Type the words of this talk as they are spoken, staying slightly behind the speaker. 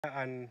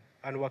and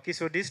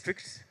Wakiso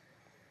districts.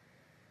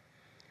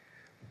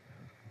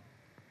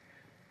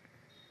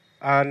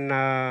 And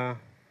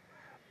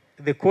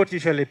the court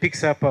usually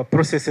picks up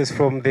processes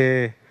from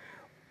the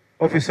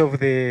Office of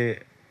the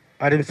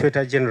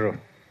Administrator General.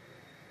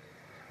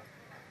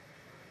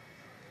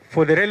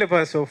 For the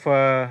relevance of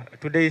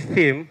today's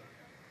theme,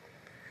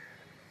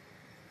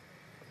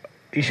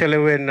 usually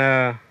when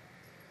a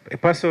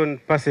person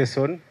passes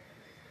on,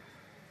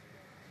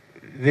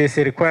 there's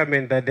a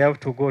requirement that they have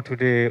to go to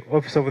the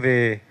Office of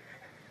the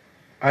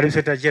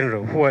Administrator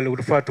General, who I will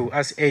refer to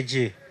as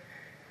AG,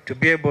 to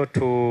be able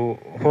to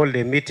hold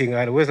a meeting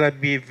and whether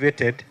be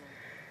vetted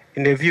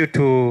in a view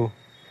to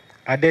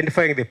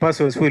identifying the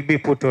persons who will be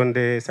put on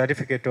the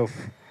certificate of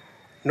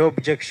no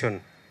objection.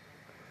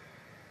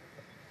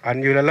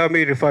 And you'll allow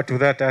me to refer to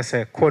that as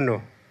a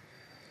bono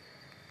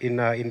in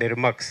the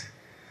remarks.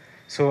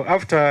 So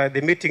after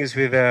the meetings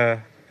with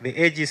the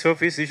AG's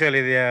office,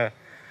 usually they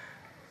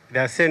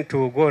are sent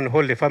to go and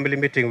hold a family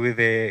meeting with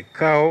the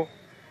cow,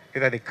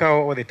 either the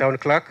cow or the town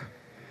clerk,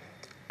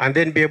 and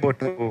then be able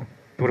to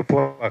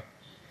report back.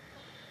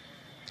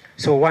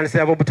 So once they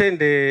have obtained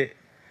the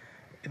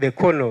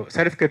bono,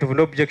 certificate of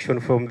no objection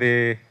from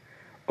the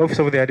Office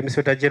of the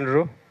Administrator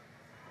General,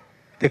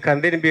 they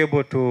can then be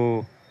able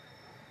to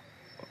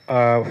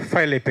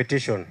file a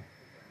petition.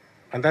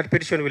 And that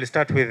petition will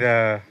start with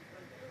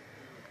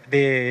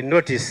the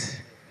notice,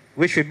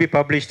 which will be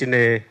published in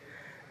a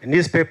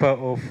newspaper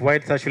of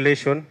wide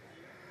circulation.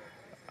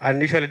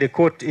 And usually the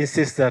court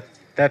insists that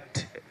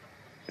that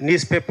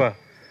newspaper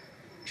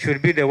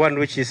should be the one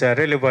which is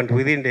relevant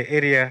within the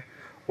area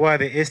where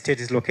the estate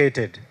is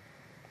located.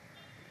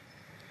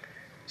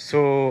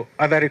 So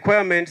other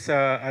requirements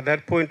at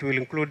that point will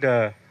include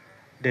the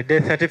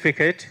death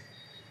certificate.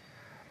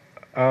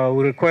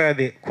 We require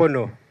the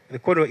bono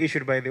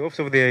issued by the Office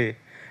of the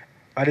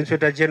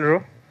Administrator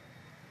General.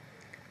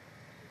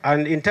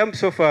 And in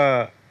terms of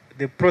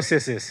the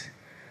processes,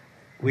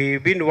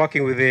 we've been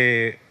working with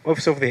the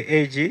Office of the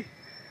AG,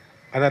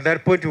 and at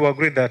that point we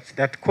agreed that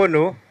that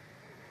bono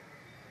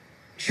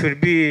should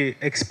be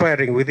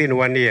expiring within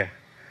 1 year.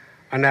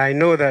 And I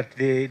know that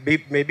they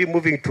may be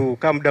moving to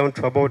come down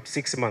to about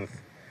 6 months.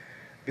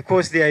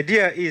 Because the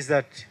idea is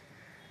that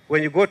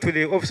when you go to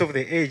the Office of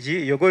the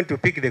AG, you're going to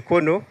pick the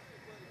bono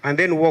and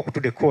then walk to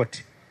the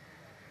court.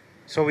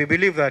 So we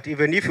believe that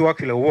even if you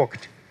actually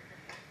walked,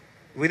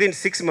 within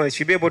 6 months,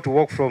 you'll be able to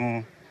walk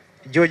from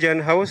Georgian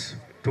House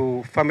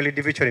to Family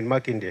Division in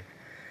Makinde.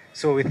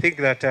 So we think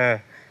that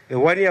the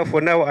 1 year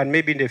for now and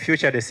maybe in the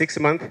future, the 6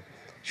 months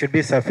should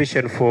be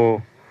sufficient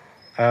for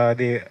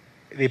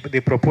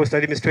the proposed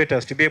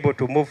administrators to be able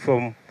to move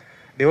from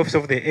the Office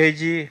of the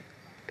AG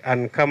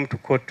and come to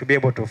court to be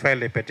able to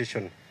file a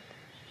petition.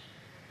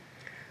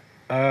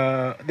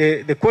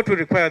 The court will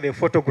require the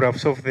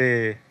photographs of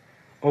the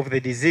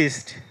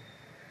deceased,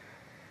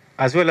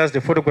 as well as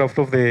the photograph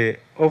of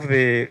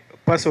the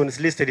persons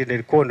listed in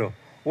the bono,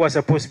 who are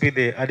supposed to be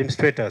the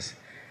administrators,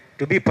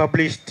 to be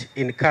published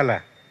in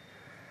color.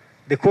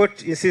 The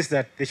court insists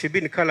that they should be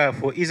in color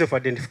for ease of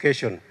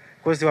identification,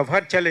 because they have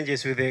had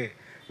challenges with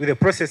the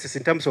processes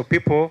in terms of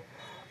people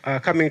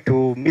coming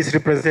to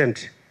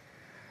misrepresent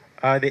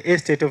the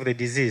estate of the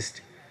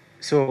deceased.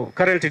 So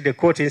currently the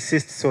court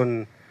insists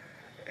on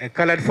a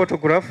colored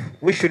photograph,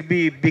 which should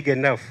be big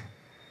enough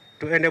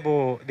to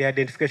enable the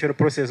identification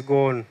process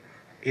go on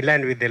in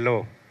line with the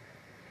law.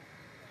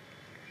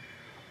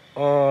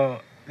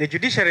 The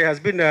judiciary has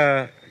been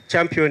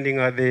championing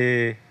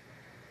the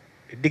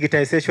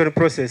digitization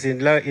process in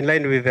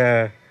line with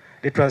the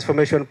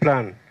transformation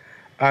plan.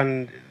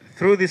 And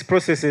through these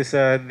processes,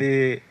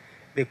 the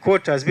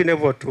court has been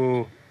able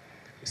to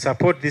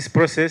support this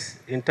process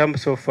in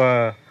terms of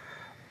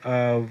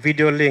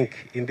video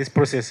link in these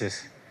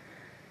processes.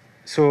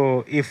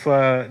 So if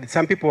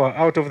some people are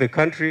out of the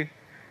country,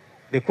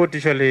 the court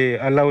usually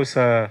allows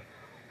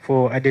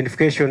for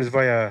identifications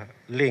via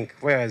link,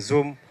 via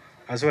Zoom,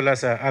 as well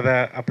as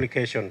other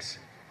applications.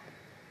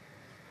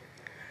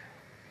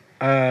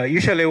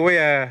 Usually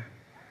where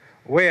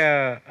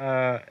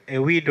a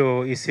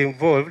widow is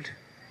involved,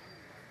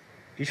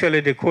 usually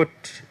the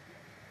court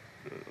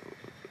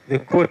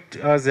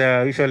has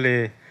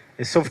usually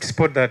a soft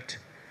spot that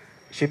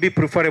should be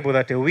preferable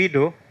that a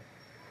widow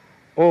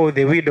or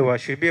the widower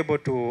should be able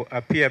to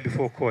appear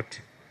before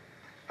court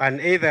and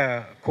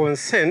either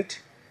consent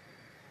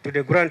to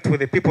the grant to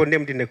the people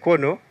named in the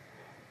bono,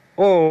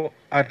 or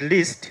at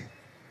least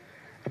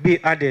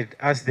be added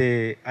as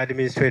the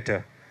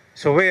administrator.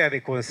 So where they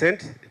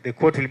consent, the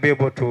court will be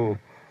able to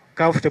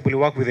comfortably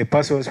work with the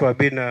persons who have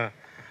been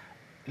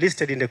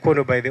listed in the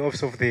bono by the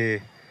Office of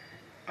the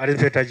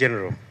Administrator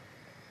General.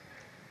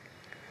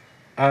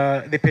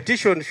 The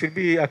petition should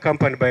be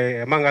accompanied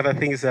by, among other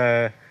things,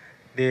 the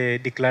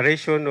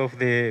declaration of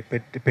the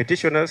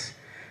petitioners.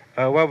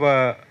 We have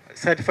a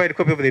certified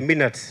copy of the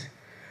minutes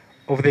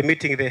of the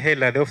meeting they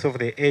held at the Office of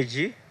the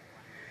AG,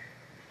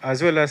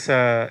 as well as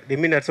the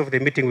minutes of the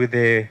meeting with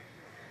the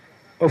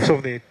Office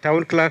of the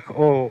Town Clerk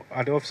or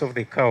at the Office of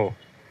the cow,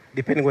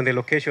 depending on the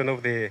location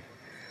of the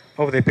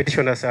of the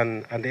petitioners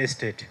and the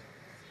estate.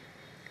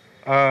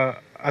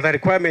 Other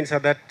requirements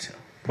at that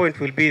point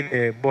will be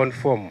the bond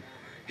form.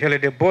 Usually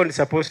the bond is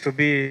supposed to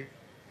be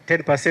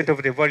 10%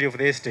 of the value of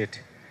the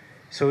estate.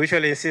 So we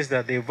usually insist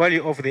that the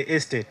value of the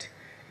estate,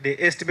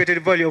 the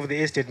estimated value of the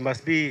estate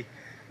must be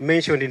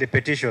mentioned in the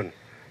petition.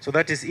 So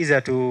that is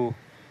easier to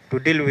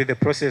deal with the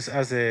process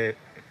as the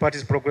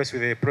parties progress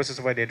with the process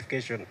of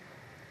identification.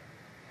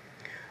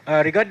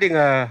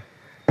 Regarding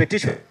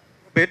petition,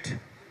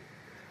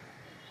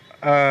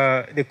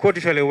 the court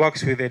usually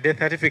works with the death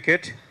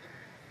certificate,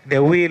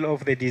 the will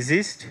of the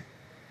deceased.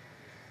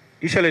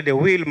 Usually the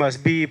will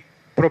must be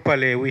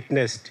properly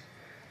witnessed.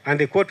 And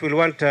the court will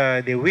want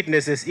the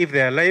witnesses, if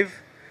they are alive,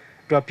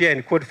 to appear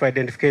in court for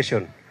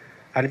identification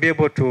and be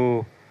able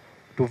to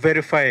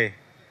verify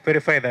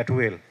that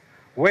will.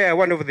 Where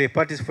one of the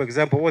parties, for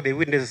example, or the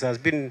witnesses has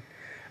been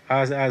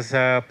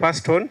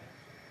passed on,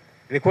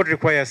 the court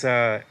requires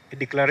a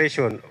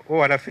declaration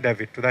or an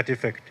affidavit to that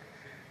effect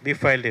be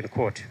filed in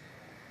court.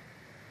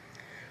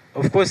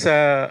 Of course,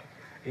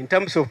 in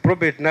terms of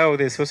probate now,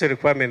 there's also a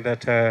requirement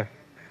that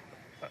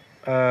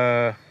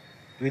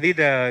we need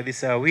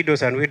these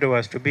widows and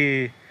widowers to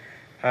be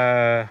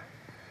vetted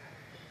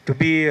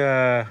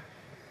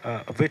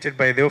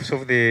by the Office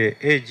of the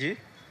AG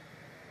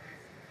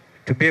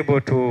to be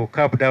able to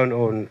curb down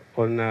on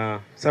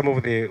some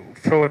of the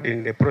fraud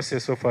in the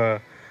process of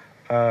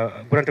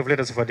grant of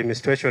letters of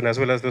administration as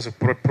well as those of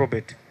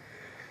probate.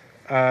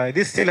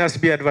 This still has to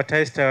be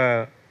advertised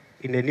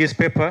in the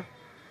newspaper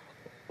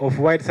of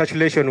wide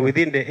circulation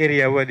within the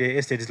area where the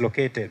estate is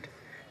located.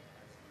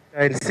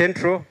 In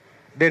Central,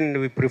 then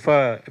we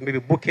prefer maybe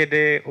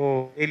Bukede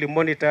or Daily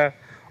Monitor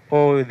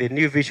or the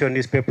New Vision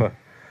newspaper,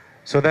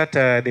 so that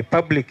the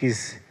public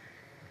is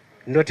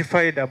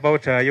notified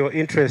about your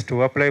interest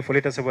to apply for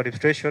letters of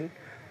administration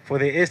for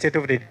the estate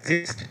of the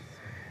deceased,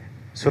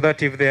 so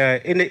that if there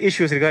are any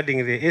issues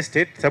regarding the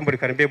estate, somebody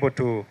can be able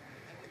to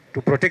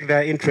protect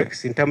their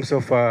interests in terms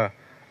of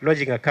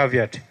lodging a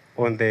caveat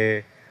on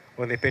the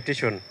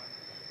petition.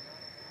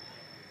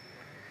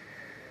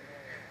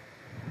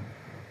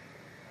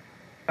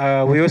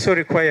 We also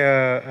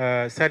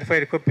require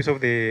certified copies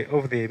of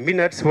the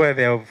minutes where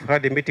they have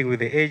had a meeting with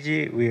the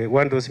AG. We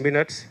want those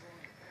minutes.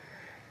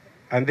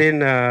 And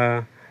then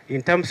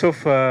in terms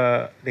of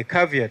the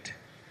caveat,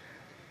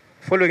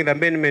 following the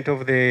amendment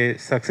of the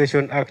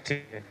Succession Act,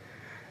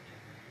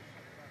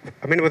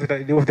 amendment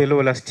of the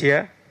law last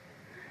year,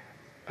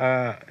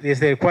 there's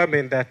the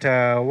requirement that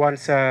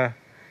once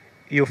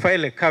you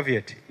file a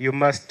caveat, you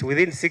must,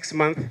 within 6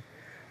 months,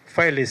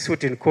 file a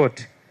suit in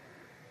court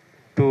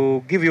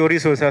to give your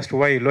reasons as to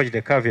why you lodged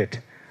the caveat,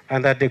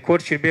 and that the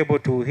court should be able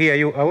to hear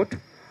you out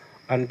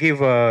and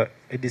give a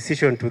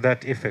decision to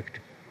that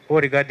effect, or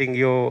regarding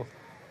your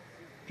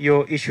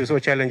issues or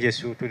challenges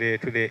to the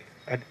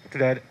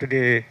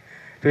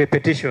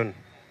petition.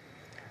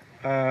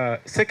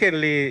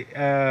 Secondly,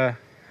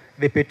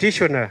 the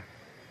petitioner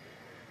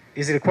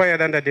is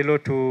required under the law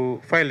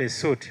to file a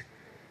suit.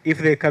 If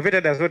the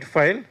caveat does not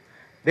file,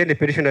 then the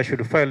petitioner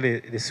should file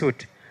the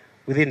suit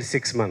within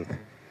 6 months.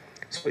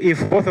 So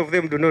if both of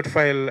them do not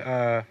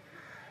file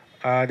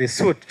the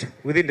suit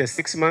within the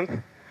 6 months,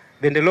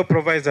 then the law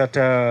provides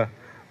that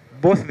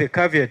both the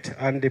caveat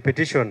and the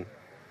petition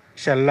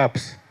shall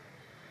lapse.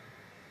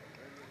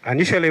 And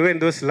usually when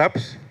those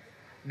lapse,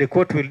 the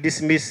court will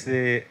dismiss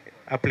the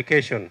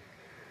application.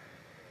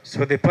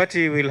 So the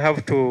party will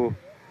have to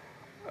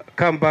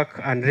come back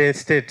and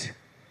reinstate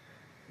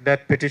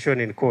that petition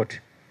in court.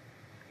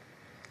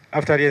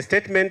 After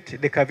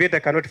reinstatement, the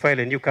caveat cannot file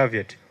a new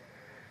caveat,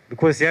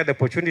 because he had the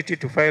opportunity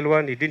to file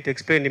one, he didn't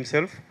explain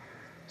himself,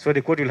 so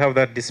the court will have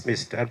that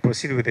dismissed and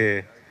proceed with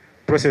the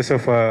process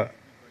of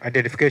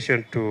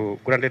identification to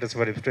grant letters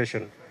of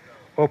administration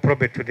or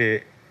probate to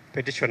the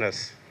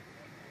petitioners.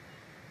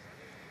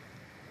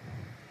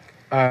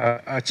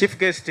 Chief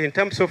Guest, in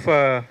terms of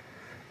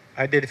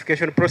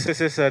identification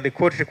processes, the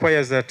court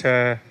requires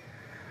that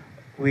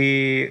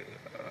we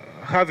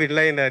have in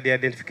line the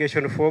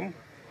identification form,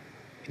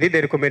 need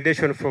the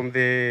recommendation from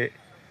the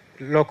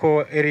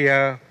local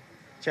area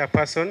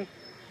chairperson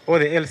or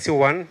the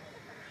LC1,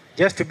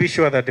 just to be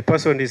sure that the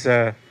person is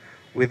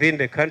within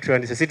the country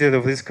and is a citizen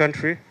of this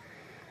country.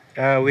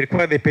 We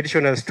require the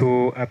petitioners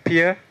to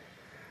appear.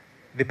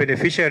 The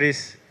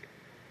beneficiaries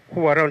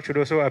who are around should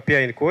also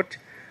appear in court.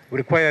 We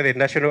require the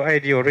national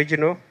ID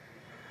original.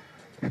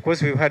 Of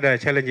course, we've had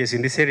challenges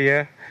in this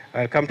area.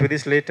 I'll come to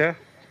this later.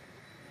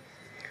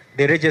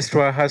 The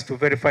registrar has to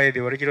verify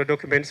the original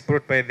documents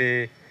brought by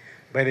the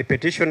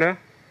petitioner.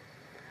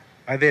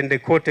 And then the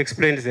court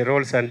explains the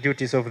roles and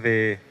duties of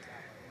the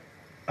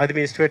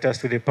administrators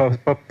to the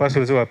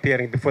persons who are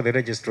appearing before the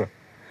registrar.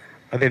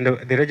 And then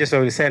the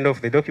registrar will sign off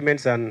the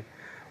documents and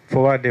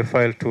forward the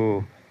file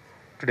to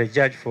the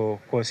judge for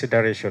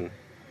consideration.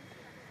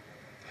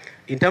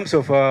 In terms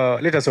of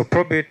letters of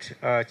probate,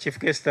 Chief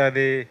Guest,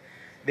 the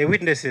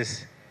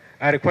witnesses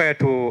are required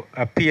to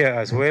appear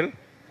as well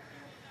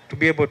to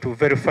be able to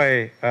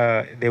verify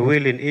the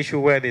will in issue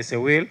where there's a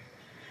will,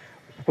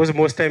 because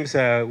most times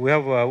we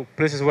have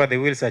places where the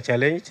wills are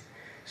challenged,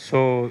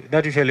 so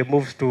that usually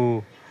moves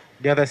to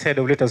the other side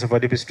of letters of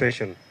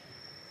administration.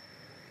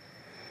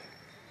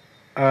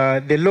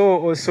 The law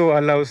also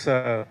allows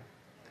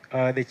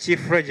the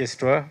chief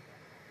registrar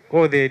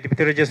or the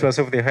deputy registrars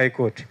of the High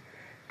Court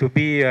to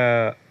be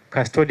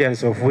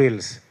custodians of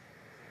wills.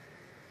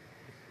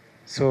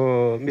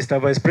 So, Mr.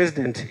 Vice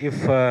President,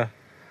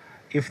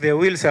 if the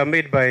wills are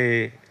made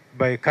by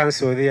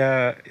council, they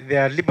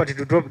are liberty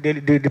to drop,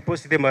 they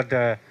deposit them at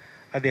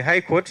the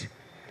High Court.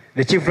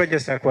 The chief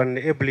registrar can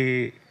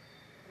ably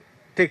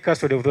take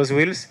custody of those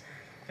wills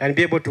and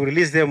be able to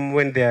release them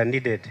when they are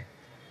needed.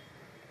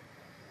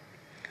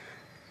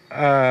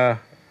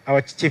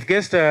 Our chief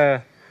guest,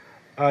 the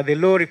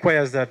law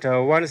requires that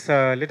once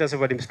letters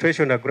of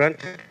administration are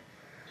granted,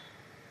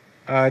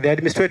 the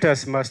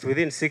administrators must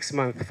within 6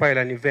 months file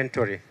an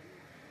inventory.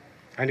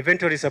 An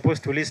inventory is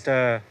supposed to list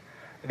the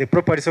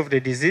properties of the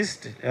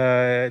deceased,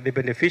 the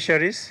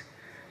beneficiaries,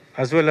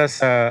 as well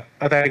as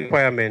other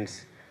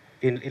requirements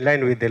in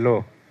line with the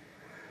law.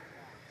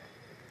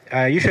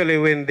 Usually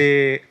when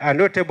they are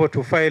not able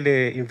to file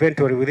the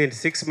inventory within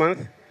 6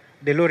 months,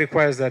 the law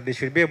requires that they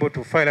should be able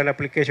to file an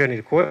application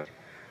in court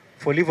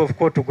for leave of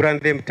court to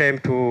grant them time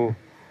to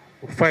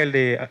file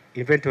the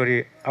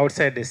inventory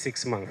outside the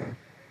 6 months.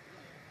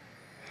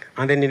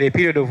 And then in a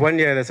period of 1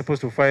 year, they're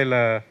supposed to file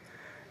a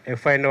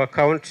final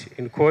account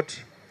in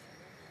court.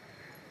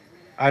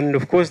 And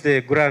of course,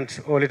 the grant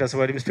or letters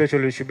of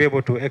administration should be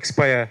able to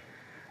expire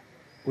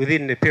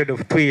within a period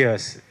of 2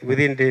 years,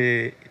 within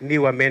the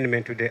new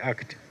amendment to the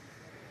Act.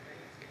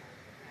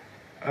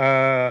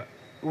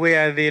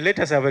 Where the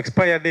letters have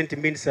expired, then it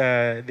means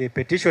the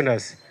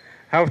petitioners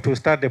have to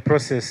start the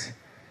process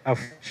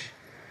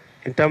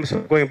in terms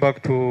of going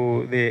back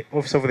to the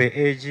office of the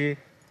AG,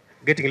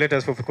 getting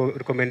letters of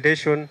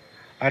recommendation,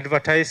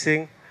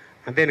 advertising,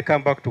 and then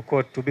come back to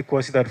court to be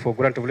considered for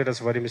grant of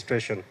letters of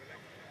administration.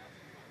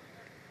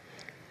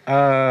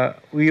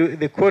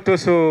 The court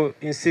also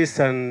insists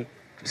and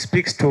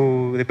speaks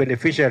to the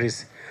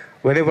beneficiaries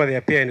whenever they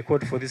appear in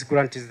court for this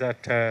grant is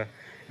that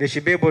they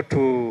should be able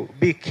to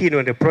be keen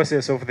on the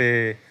process of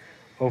the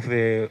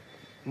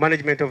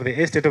management of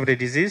the estate of the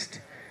deceased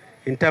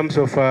in terms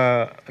of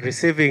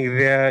receiving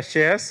their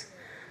shares,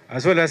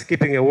 as well as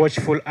keeping a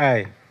watchful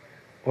eye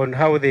on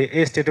how the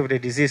estate of the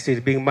deceased is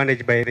being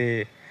managed by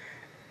the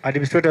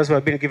administrators who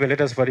have been given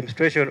letters of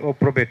administration or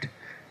probate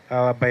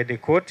by the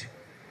court,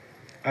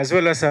 as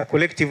well as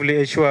collectively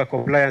ensure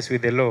compliance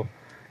with the law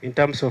in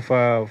terms of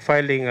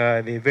filing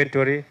the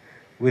inventory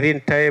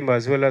within time,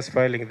 as well as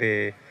filing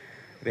the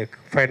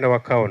final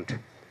account.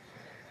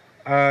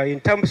 In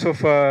terms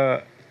of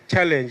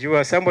challenge,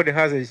 where somebody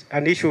has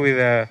an issue with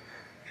a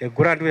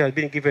grant which has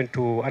been given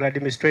to an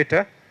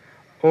administrator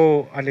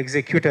or an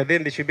executor,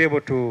 then they should be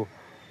able to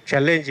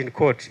challenge in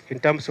court in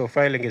terms of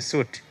filing a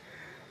suit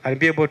and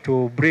be able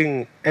to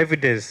bring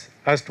evidence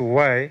as to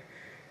why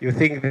you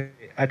think the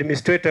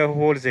administrator who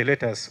holds the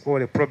letters or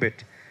the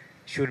probate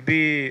should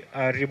be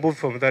removed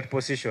from that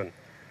position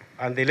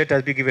and the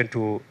letters be given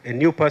to a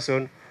new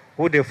person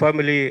who the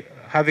family,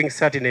 having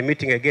sat in a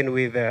meeting again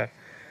with the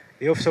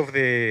Office of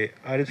the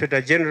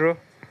Administrator General,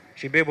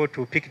 should be able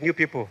to pick new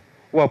people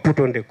who are put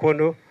on the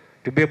corner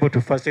to be able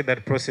to facilitate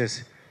that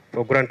process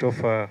for grant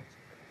of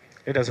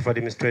letters of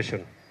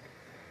administration.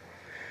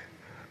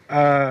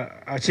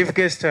 Our chief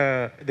guest,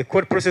 the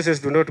court processes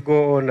do not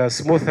go on as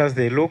smooth as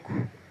they look.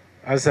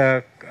 As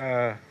the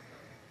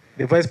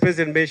Vice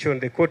President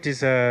mentioned, the court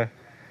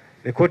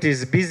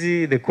is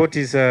busy, the court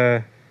is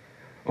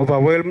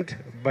overwhelmed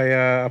by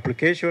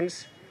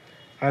applications,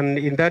 and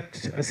in that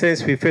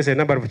sense, we face a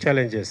number of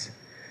challenges.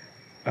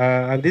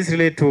 And this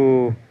relates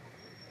to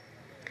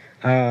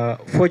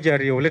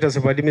forgery of letters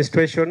of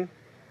administration,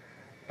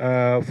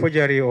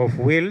 forgery of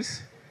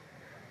wills,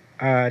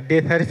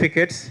 death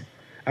certificates.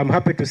 I'm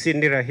happy to see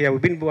NIRA here.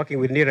 We've been working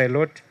with NIRA a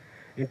lot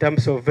in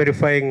terms of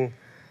verifying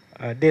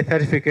death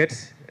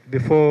certificates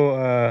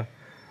before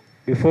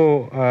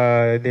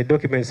the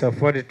documents are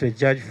forwarded to a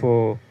judge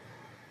for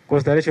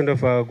consideration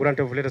of grant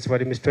of letters of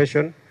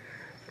administration.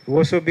 We've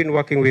also been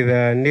working with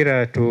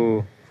NIRA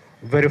to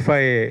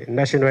verify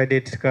national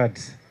identity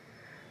cards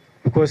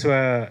because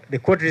the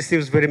court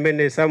receives very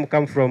many. Some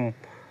come from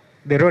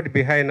the road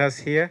behind us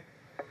here,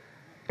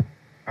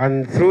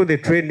 and through the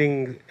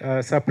training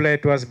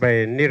supplied to us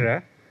by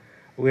NIRA,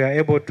 we are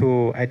able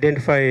to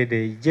identify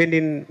the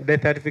genuine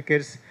death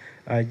certificates,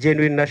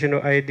 genuine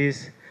national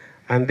IDs,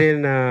 and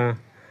then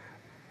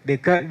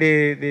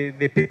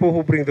the people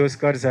who bring those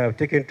cards are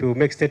taken to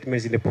make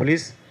statements in the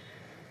police,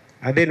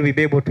 and then we'll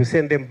be able to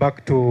send them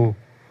back to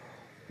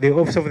the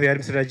Office of the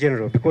Administrator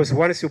General, because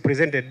once you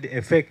present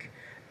a fake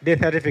death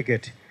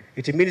certificate,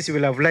 it means you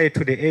will have lied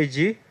to the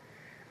AG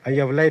and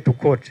you have lied to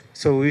court.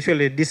 So we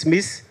usually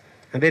dismiss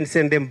and then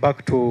send them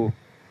back to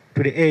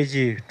the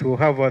AG to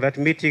have that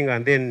meeting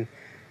and then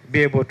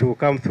be able to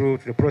come through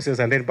the process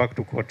and then back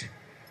to court.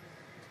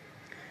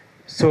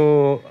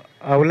 So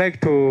I would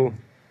like to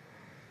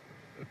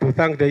to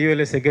thank the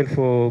ULS again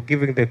for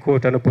giving the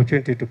court an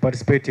opportunity to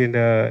participate in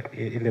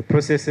the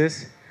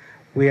processes.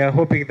 We are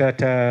hoping that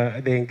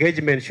the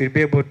engagement should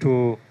be able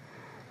to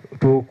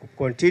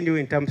continue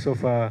in terms of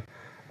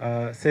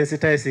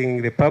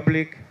sensitizing the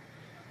public,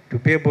 to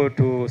be able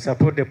to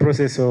support the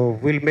process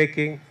of will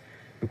making,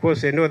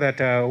 because I know that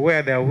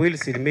where there are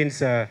wills, it means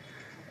the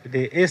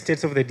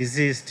estates of the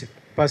deceased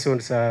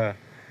persons are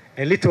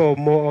a little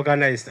more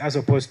organized as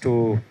opposed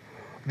to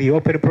the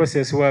open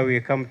process where we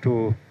come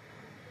to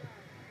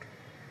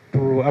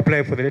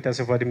apply for the letters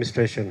of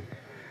administration.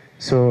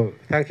 So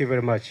thank you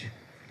very much.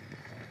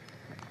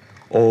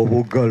 Oh,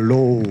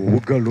 Bugalo,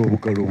 Bugalo,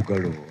 Bugalo,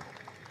 Bugalo.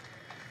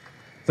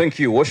 Thank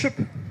you, Worship.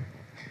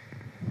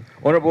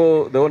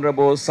 The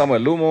Honorable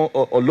Samuel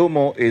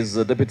Olumo is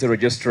the Deputy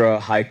Registrar,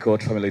 High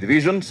Court Family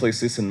Division, so he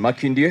sits in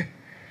Makindye.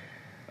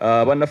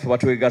 Banaffe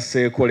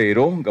batwegase ko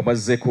leero nga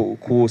bazze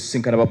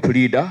kusinkana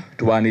bapulida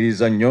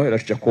tubaaniriza nnyo era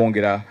tujja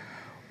kwongera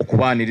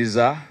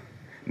okubaaniriza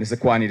ne se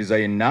kwaniriza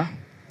yenna.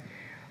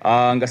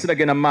 Nga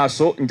sinagenda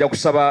maaso nja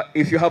kusaba,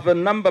 if you have a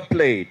number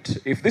plate,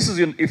 if this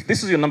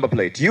is your number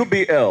plate,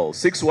 UBL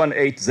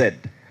 618Z,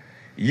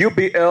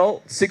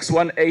 UBL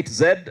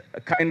 618Z,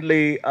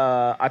 kindly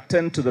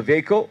attend to the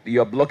vehicle.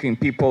 You are blocking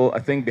people, I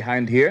think,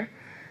 behind here.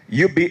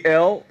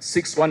 UBL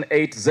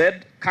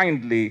 618Z,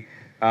 kindly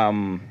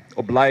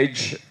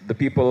oblige the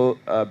people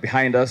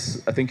behind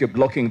us. I think you're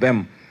blocking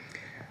them.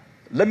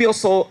 Let me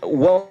also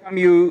welcome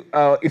you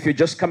if you're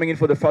just coming in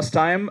for the first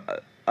time.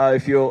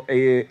 If you're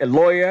a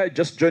lawyer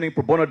just joining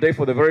Pro Bono Day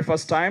for the very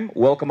first time,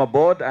 welcome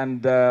aboard,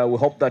 and we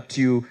hope that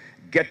you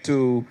get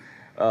to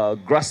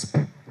grasp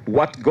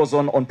what goes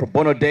on Pro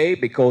Bono Day,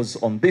 because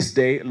on this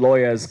day,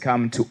 lawyers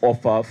come to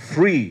offer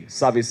free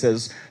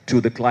services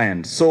to the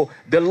clients. So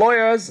the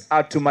lawyers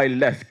are to my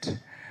left,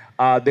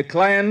 the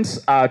clients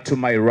are to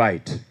my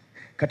right.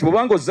 Kati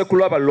bwanga ozze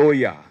kulaba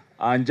lawyer,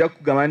 anja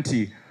kugamba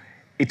nti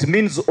it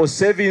means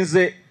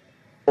osavinze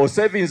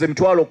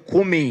mitwalo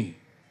 10.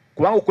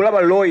 Kubanga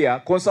okulaba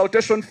lawyer,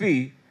 consultation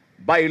fee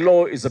by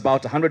law is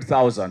about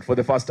 100,000 for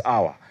the first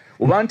hour.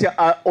 Ubanti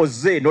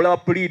ozze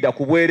nolaba pleader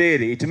ku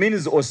bwerere, it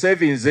means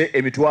osavinze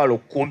emitwalo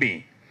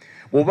 10.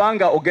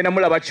 Bwobanga ogenda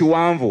mulaba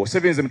kiwanvu,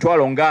 osavinze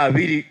emitwalo nga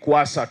 2 ku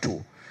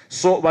 3.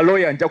 So ba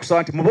lawyer nja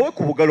kusaba nti mubawe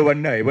ku bugalo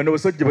bannaye, bano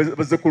basajja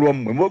bazze kulwa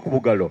mmwe, mubawe ku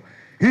bugalo.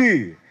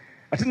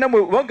 Ate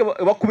namwe banga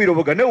bakubira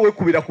obuga nawe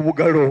wekubira ku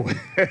bugalo.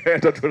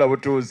 Tatula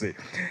butuuze.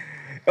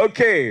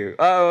 Okay,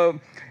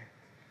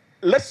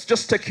 let's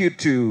just take you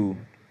to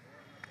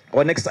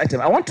our next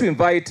item. I want to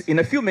invite, in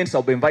a few minutes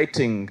I'll be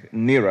inviting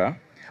Nira,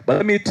 but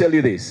let me tell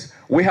you this.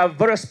 We have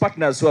various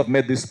partners who have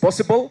made this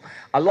possible.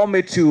 Allow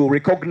me to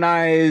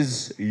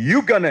recognize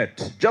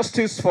Uganet,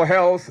 Justice for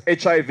Health,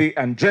 HIV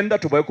and Gender,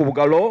 Tubayoku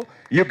Bugalo,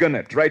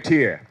 Uganet, right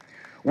here.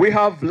 We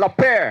have La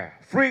Paire,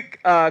 free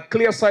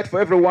clear site for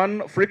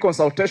everyone, free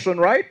consultation,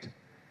 right?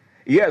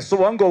 Yes, so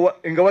wango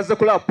ingawaze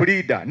kula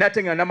pleader,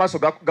 natenga namaso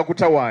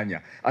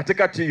gakutawanya.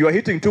 Atekati you are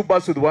hitting 2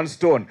 birds with 1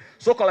 stone.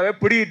 So kala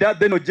pleader,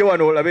 then ojewa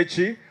no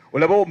labechi,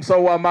 olabo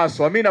msawo wa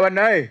maso. Amina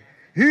banae.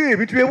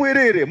 Bitu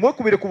yewirere,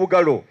 mwekubire ku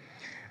bugalo.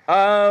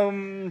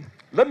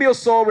 Let me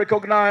also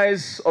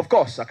recognize, of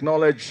course,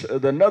 acknowledge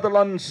the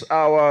Netherlands,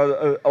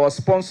 our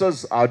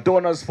sponsors, our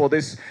donors for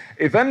this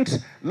event.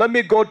 Let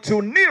me go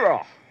to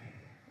NIRA,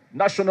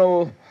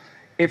 National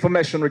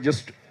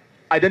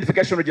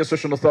Identification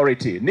Registration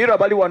Authority. NIRA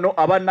bali wano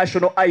aba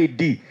National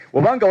ID.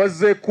 Wabanga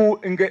wazze ku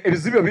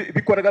ebizibu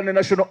bikwatagana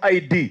National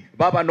ID.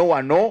 Baba no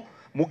wano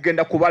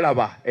mugenda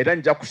kubalaba. Era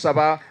nja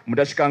kusaba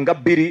mudashika nga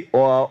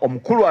 2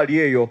 omukulu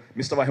aliyeyo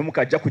Mr.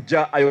 Bahemuka ajja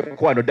kujja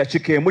ayoko wano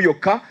dachike emu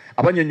yokka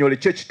abanyonyole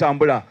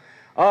kyekitambula.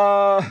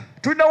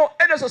 Tulinawo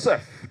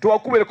NSSF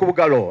tuwakubire ku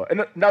bugalo,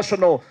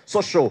 National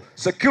Social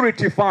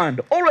Security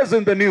Fund, always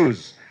in the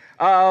news.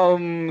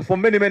 For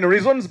many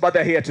reasons, but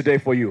they're here today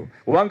for you.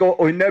 Wango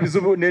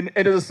oinebizubu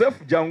NSSF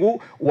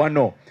jangu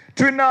wano.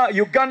 Twina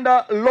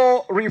Uganda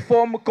Law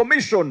Reform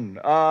Commission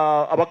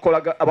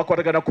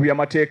abakwatagana ku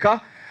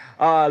byamateeka.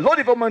 Law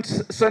Development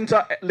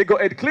Center Legal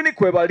Aid Clinic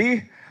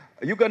webali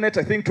Uganet,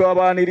 I think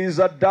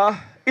twabaniriza dda.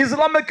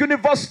 Islamic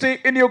University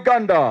in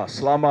Uganda,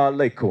 Assalamu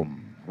alaikum.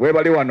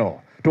 Webali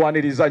wano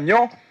twaniriza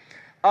nnyo.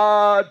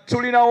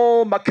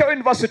 Tulinawo Makerere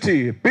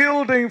University,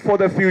 Building for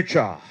the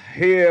Future.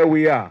 Here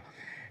we are.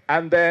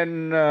 And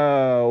then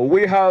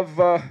we have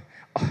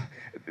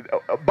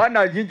Bana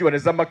Yinji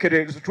waneza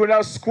Makerere,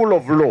 Twina School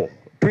of Law,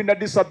 Twina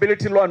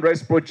Disability Law and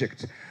Rights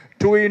Project,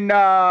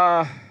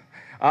 Twina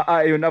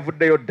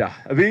yonavudeyoda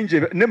binji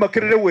ne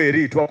Makerere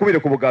weri twakubire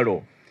ku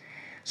bugalo.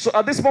 So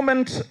at this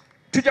moment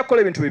tujja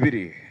kola ebintu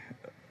bibiri.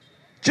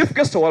 Chief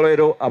guest wa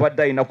leero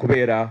abadde alina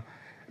kubeera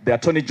the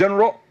Attorney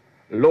General,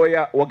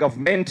 lawyer wa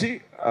government,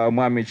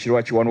 Mwami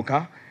Kirwa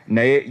Kiwanuka,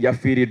 naye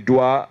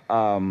yafiiriddwa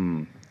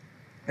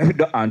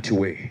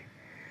anti-way.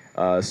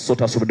 So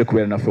tasobodde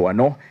kubeera naffe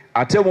wano.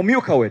 Ate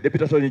omumyuka we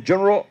Deputy Attorney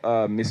General,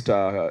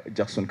 Mr.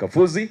 Jackson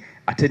Kafuzi,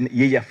 ate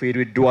ye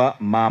yafiiriddwa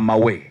maama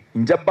we.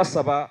 Nja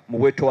basaba mu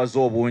bwetoowaze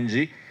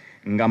obungi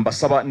nga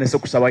mbasaba nese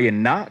kusaba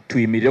yenna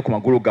tuyimirire ku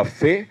magulu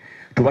gaffe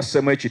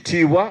tubassemu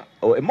ekitiibwa.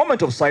 A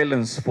moment of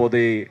silence for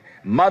the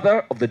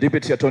mother of the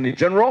Deputy Attorney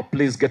General.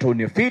 Please get on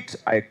your feet,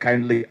 I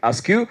kindly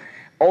ask you.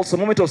 Also, a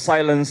moment of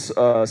silence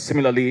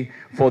similarly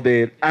for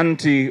the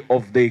auntie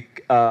of the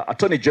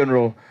Attorney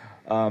General,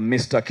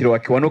 Mr. Kirowa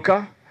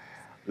Kiwanuka.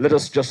 Let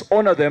us just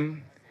honor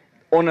them,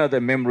 honor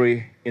their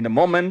memory in a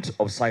moment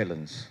of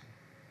silence.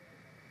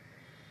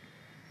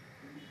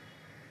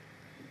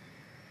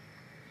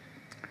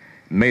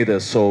 May their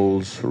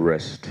souls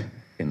rest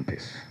in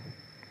peace.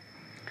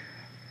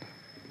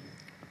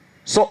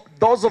 So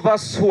those of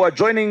us who are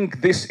joining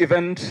this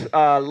event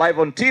live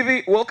on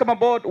TV, welcome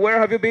aboard. Where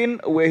have you been?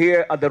 We're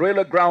here at the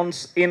railway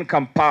grounds in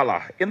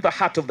Kampala, in the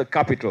heart of the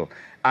capital.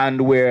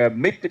 And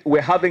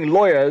we're having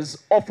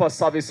lawyers offer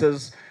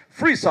services,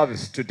 free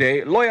service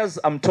today. Lawyers,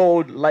 I'm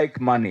told, like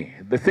money.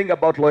 The thing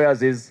about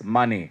lawyers is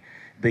money.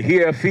 They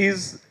hear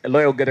fees, a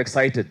lawyer will get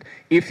excited.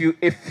 If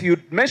you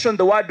mention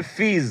the word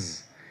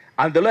fees,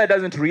 and the lawyer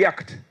doesn't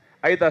react,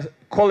 either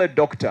call a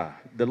doctor.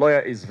 The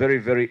lawyer is very,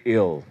 very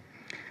ill.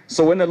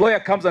 So when a lawyer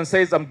comes and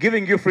says, I'm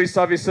giving you free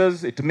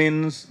services, it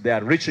means they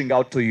are reaching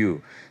out to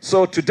you.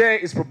 So today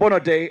is Pro Bono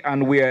Day,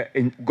 and we are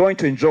going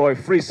to enjoy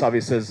free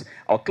services.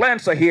 Our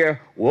clients are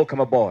here. Welcome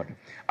aboard.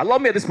 Allow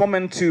me at this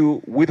moment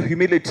to, with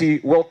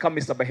humility, welcome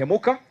Mr.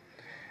 Bahemuka.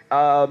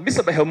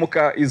 Mr.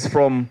 Bahemuka is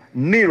from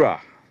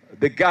NIRA,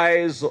 the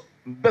guys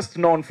best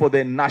known for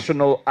the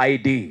national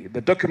ID, the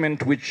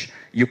document which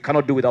you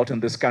cannot do without in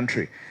this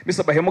country.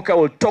 Mr. Bahemuka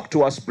will talk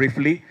to us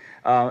briefly.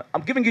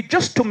 I'm giving you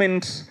just 2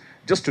 minutes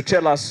just to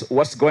tell us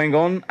what's going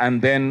on,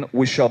 and then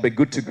we shall be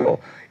good to go.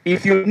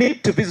 If you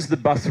need to visit the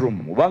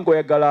bathroom,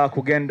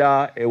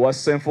 kugenda ewa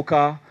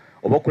senfuka,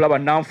 obakulaba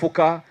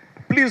nanfuka,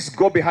 please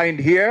go behind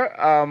here.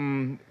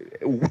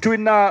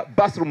 Tuina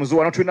bathrooms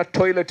wano, tuina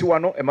toilet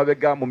wano,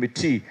 emabega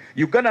mumiti.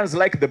 Ugandans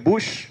like the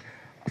bush.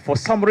 For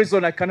some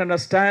reason I can't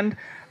understand.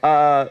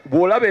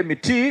 Wolabe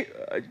miti,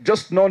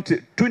 just not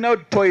tuina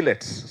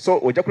toilets. So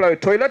ojakulaba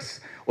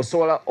toilets,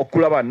 osola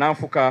okulaba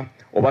nanfuka,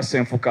 oba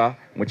senfuka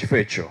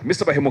muchifecho.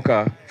 Mr.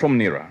 Bahemuka from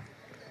NIRA.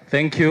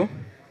 Thank you,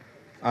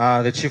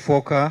 the Chief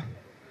Worker,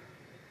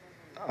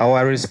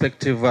 our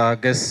respective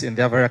guests in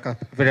their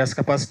various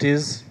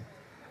capacities.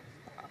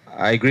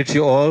 I greet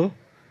you all.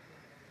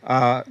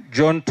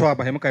 John Toa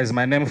Bahemuka is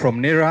my name from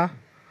NIRA.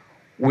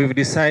 We've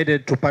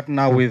decided to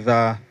partner with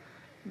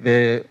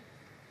the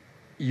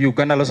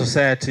Uganda Law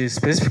Society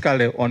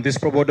specifically on this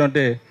Pro Bono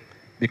Day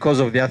because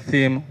of their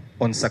theme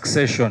on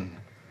succession.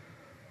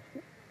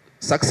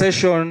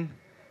 Succession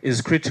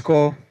is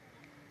critical,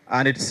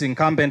 and it's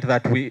incumbent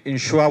that we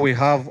ensure we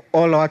have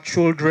all our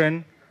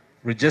children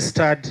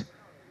registered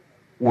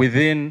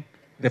within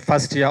the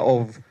first year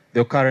of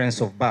the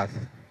occurrence of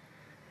birth.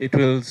 It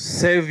will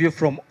save you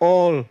from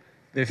all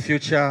the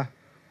future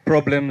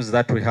problems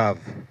that we have.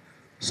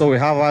 So we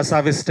have our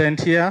service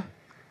tent here.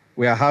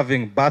 We are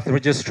having birth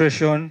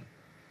registration.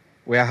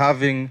 We are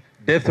having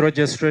death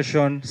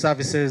registration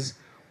services.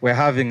 We are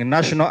having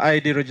national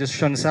ID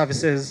registration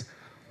services.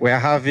 We are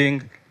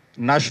having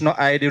national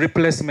ID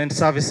replacement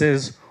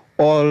services,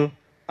 all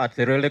at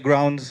the railway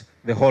grounds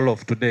the whole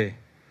of today.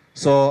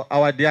 So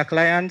our dear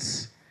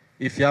clients,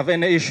 if you have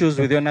any issues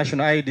with your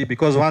national ID,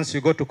 because once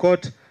you go to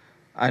court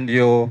and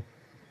you're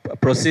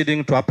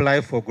proceeding to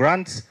apply for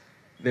grants,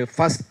 the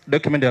first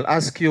document they'll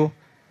ask you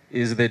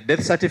is the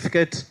death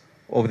certificate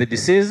of the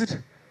deceased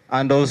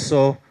and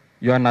also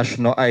your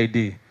national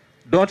ID.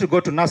 Don't go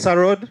to Nasa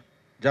Road,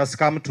 just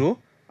come to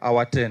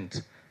our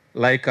tent.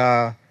 Like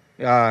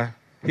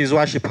His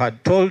Worship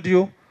had told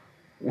you,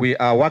 we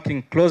are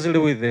working closely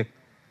with the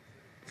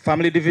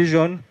Family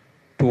Division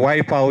to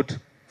wipe out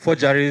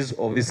forgeries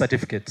of these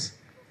certificates.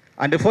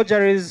 And the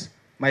forgeries,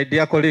 my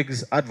dear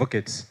colleagues,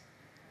 advocates,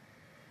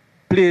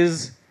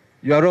 please,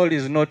 your role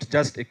is not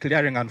just a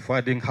clearing and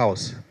forwarding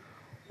house.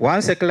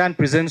 Once a client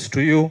presents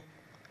to you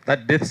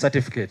that death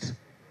certificate,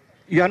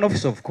 you are an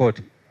officer of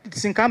court.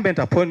 It's incumbent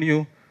upon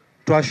you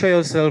to assure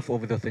yourself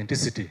of the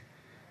authenticity,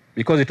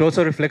 because it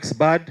also reflects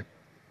bad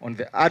on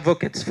the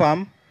advocate's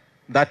firm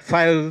that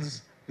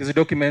files these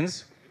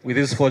documents with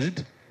these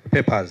forged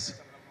papers.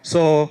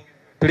 So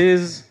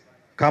please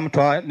come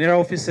to our NIRA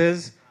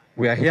offices.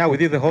 We are here with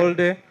you the whole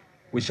day.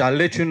 We shall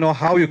let you know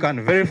how you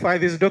can verify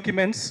these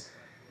documents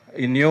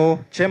in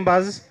your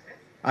chambers.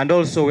 And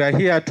also we are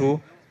here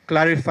to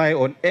clarify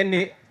on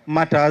any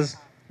matters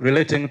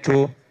relating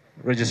to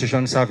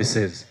registration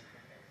services.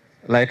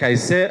 Like I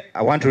say,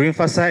 I want to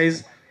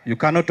reemphasize, you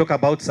cannot talk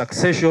about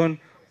succession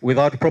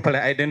without properly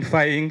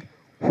identifying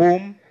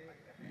whom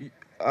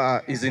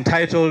is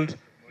entitled,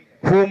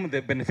 whom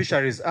the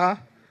beneficiaries are,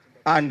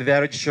 and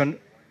their registration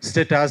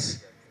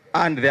status,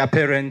 and their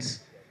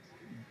parents.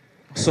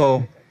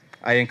 So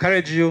I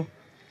encourage you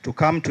to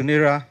come to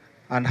NIRA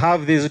and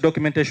have these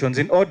documentations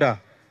in order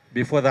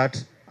before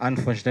that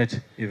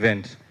unfortunate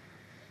event.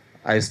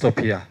 I stop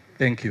here.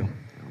 Thank you.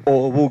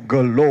 Oh,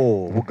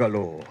 Wugalo,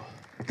 Wugalo.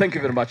 Thank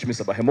you very much,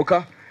 Mr.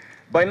 Bahemuka.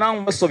 By now,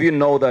 most of you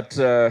know that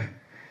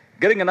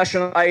getting a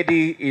national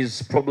ID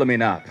is problem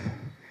enough.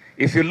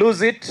 If you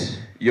lose it,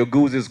 your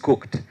goose is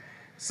cooked.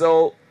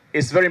 So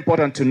it's very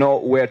important to know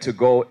where to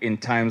go in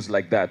times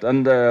like that.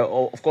 And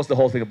of course, the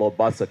whole thing about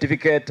birth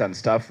certificate and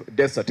stuff,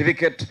 death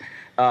certificate,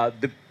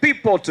 the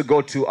people to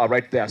go to are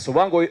right there. So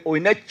wango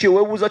oinechi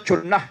webuza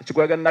chonna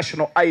chikwaga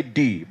national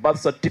ID, birth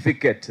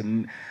certificate,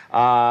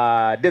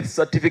 death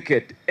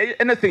certificate,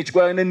 anything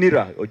chikwaga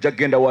nira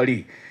ojagenda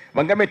wali.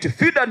 Mangame to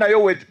FIDA na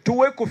yowe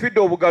tuwe ku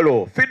FIDA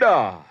obugalo.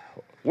 FIDA,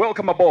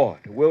 welcome aboard.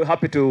 We're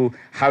happy to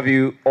have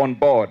you on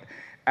board.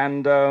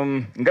 And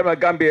Ngama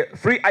Gambia,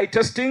 free eye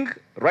testing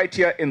right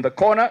here in the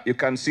corner. You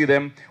can see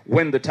them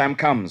when the time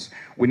comes.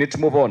 We need to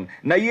move on.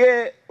 Na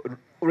ye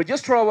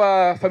registrar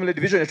wa family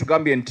division to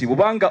Gambia nti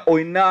bubanga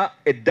oina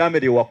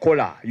edamere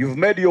wakola. You've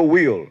made your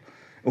will.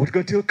 What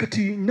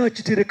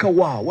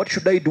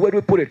should I do? Where do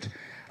we put it?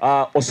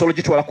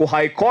 Osology to wala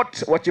high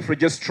court, what chief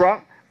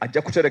registrar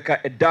ajja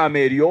kutereka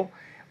eddameeryo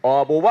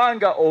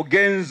bwobanga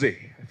ogenze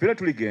fena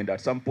tuligenda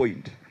at some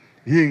point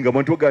yinga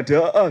muntu oga nti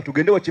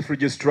tugende wa chief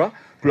registrar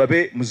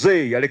tulabe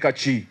muzee yaleka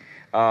ki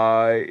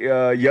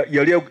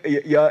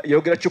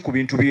yayogera ki ku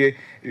bintu bye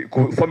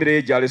ku family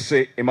ye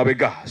gyalese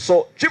emabega.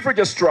 So chief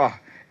registrar,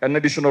 an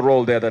additional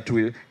role there that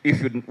we,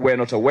 if you were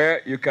not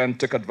aware, you can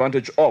take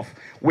advantage of.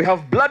 We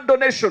have blood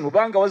donation.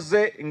 Bubanga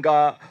waze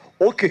nga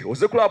okay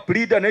ozekula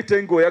pleader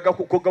netengo yaga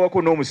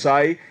kugabako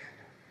n'omusaayi.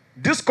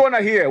 This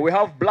corner here, we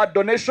have blood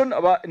donation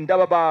about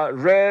Ndababa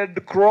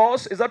Red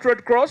Cross. Is that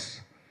Red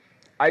Cross?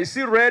 I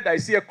see red, I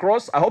see a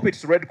cross. I hope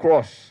it's Red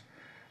Cross.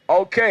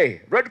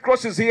 Okay, Red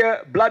Cross is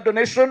here, blood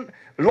donation.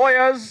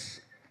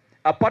 Lawyers,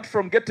 apart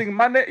from getting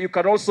money, you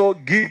can also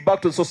give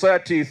back to the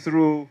society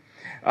through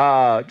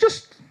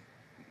just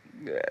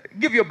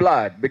give your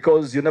blood,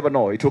 because you never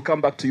know, it will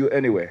come back to you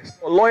anyway.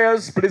 So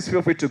lawyers, please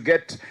feel free to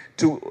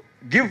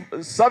give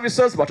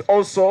services, but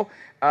also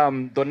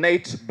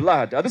donate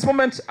blood. At this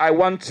moment,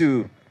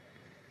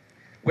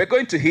 we're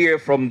going to hear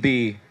from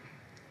the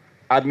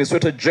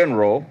Administrator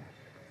General.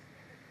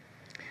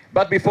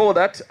 But before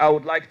that, I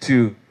would like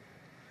to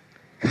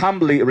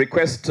humbly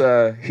request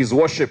His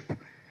Worship,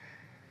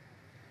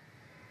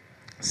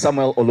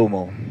 Samuel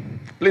Olumo.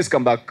 Please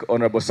come back,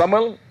 Honorable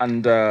Samuel,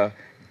 and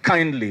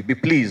kindly be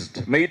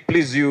pleased. May it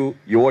please you,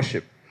 Your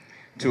Worship,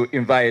 to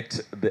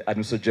invite the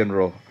Administrator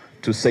General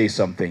to say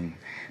something,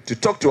 to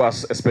talk to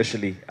us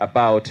especially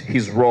about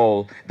his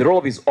role, the role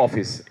of his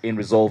office in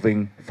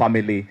resolving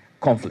family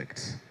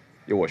conflicts.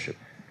 Your Worship.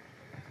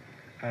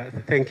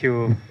 Thank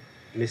you,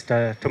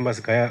 Mr. Thomas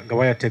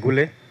Gawaya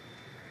Tegule.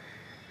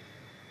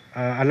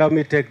 Allow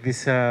me to take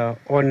this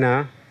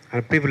honor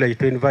and privilege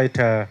to invite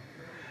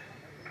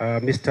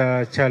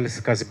Mr. Charles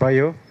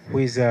Kazibayo, who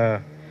is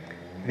the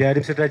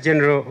Administrator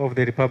General of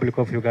the Republic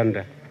of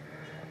Uganda.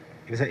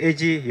 Mr.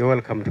 AG, you're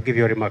welcome to give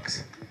your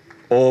remarks.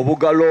 Oh,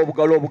 bugalo.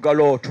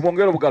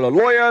 Tumongero bugalo.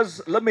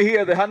 Lawyers, let me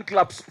hear the hand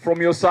claps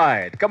from your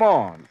side. Come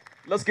on.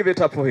 Let's give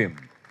it up for him.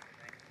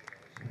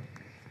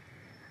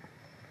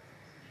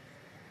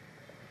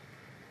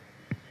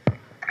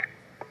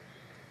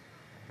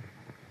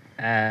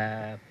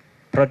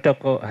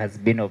 Protocol has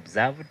been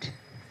observed.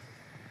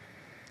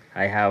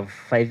 I have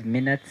 5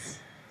 minutes,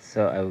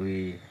 so I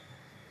will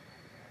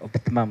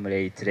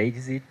optimally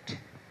iterate it.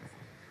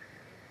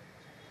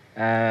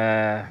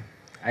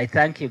 I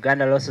thank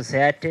Uganda Law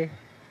Society,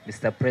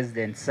 Mr.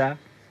 President, sir,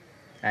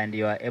 and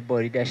your able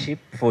leadership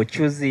for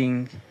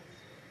choosing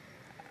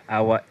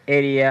our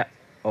area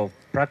of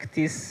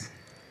practice,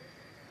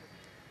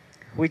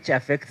 which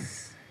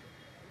affects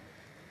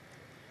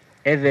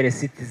every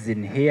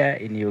citizen here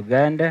in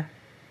Uganda,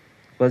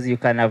 because you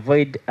can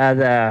avoid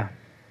other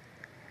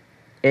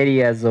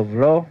areas of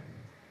law,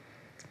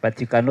 but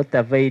you cannot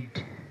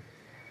avoid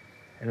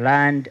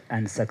land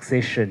and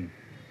succession.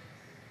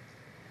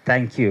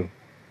 Thank you.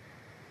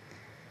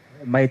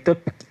 My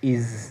topic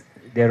is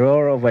the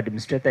role of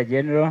Administrator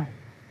General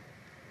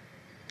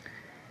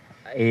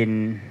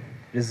in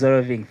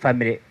resolving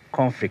family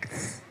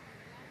conflicts.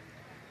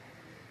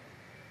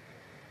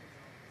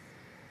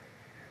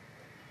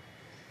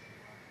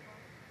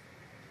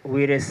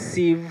 We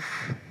receive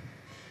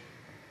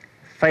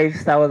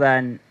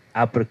 5,000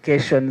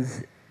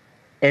 applications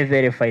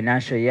every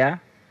financial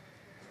year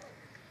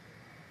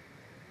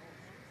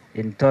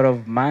in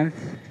 12 months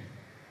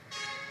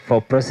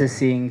for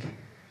processing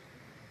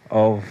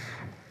of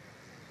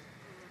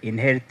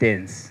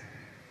inheritance.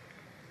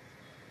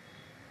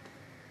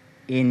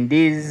 In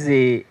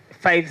these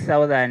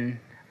 5,000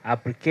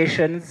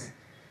 applications,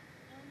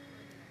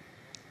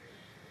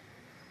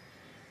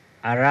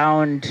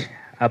 around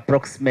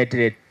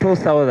approximately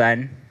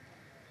 2,000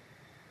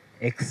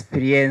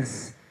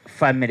 experience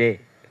family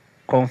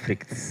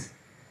conflicts.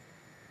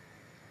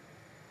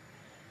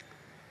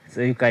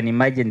 So you can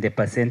imagine the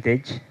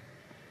percentage.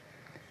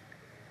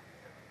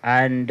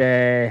 And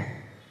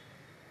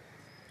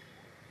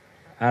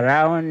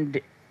around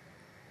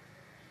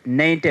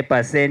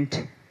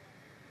 90%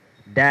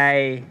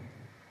 die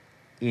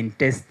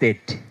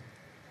intestate.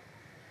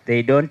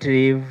 They don't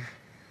leave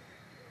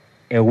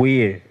a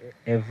will,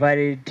 a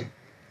valid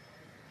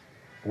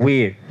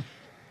will.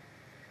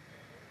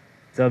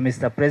 So,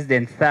 Mr.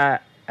 President, sir,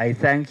 I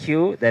thank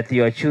you that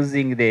you are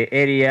choosing the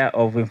area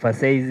of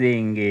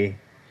emphasizing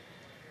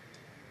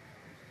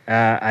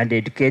and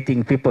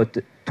educating people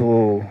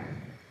to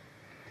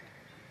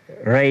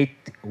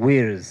write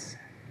wills.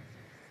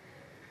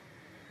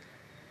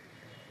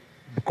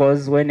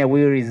 Because when a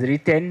will is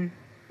written,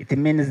 it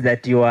means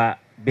that your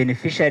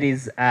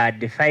beneficiaries are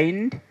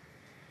defined.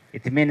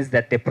 It means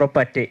that the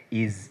property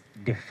is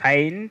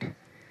defined.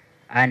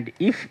 And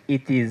if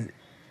it is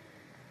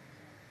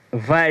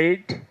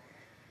valid,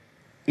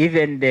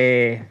 even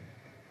the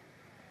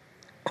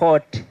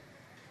court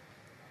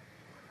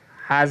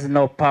has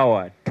no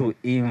power to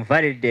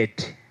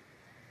invalidate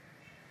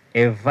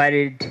a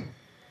valid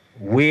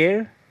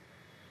will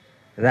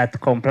that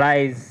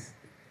complies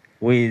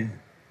with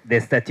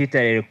the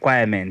statutory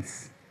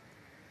requirements.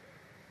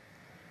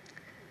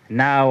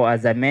 Now,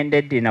 as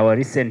amended in our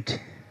recent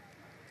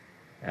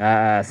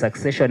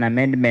Succession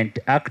Amendment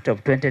Act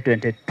of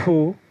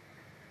 2022,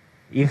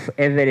 if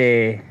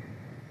every,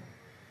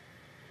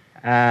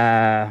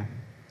 I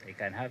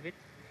can have it?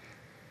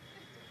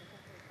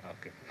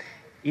 Okay.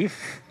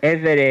 If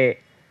every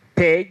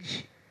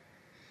page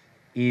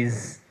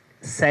is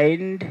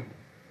signed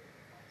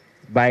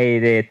by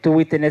the two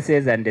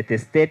witnesses and the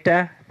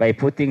testator by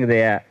putting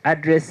their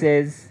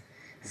addresses,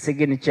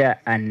 signature,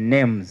 and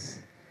names.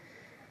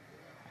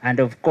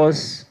 And of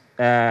course,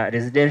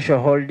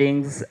 residential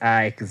holdings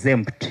are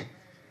exempt.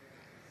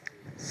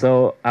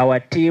 So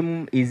our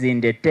team is in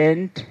the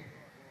tent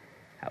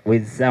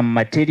with some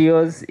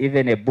materials,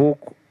 even a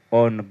book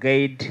on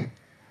guide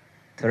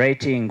to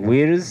writing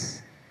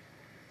wills.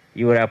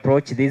 You will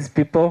approach these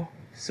people.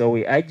 So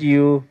we urge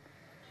you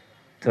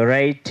to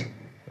write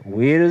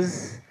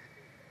wills.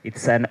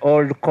 It's an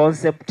old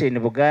concept in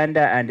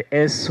Uganda and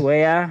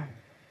elsewhere.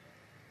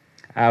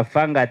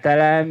 Afanga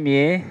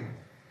talamye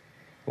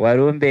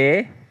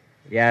warumbe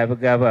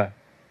yabgaba.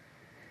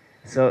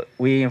 So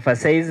we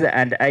emphasize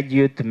and urge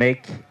you to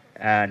make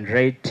and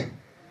write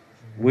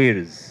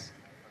wills.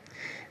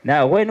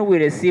 Now, when we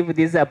receive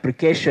these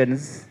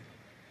applications,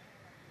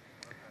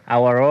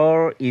 our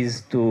role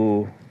is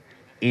to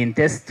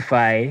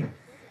intensify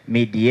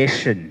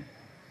mediation.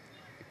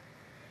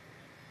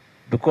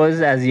 Because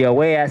as you're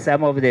aware,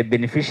 some of the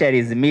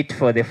beneficiaries meet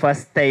for the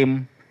first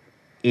time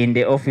in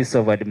the Office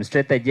of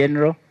Administrator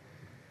General.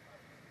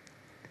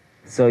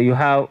 So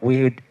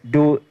we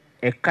do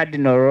a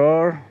cardinal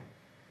role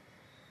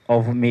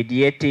of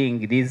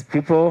mediating these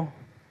people.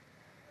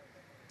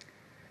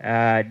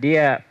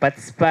 Dear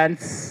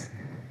participants,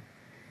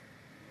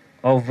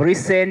 of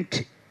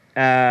recent,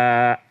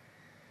 the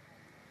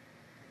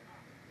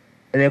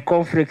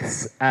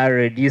conflicts are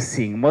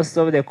reducing. Most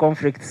of the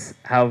conflicts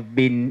have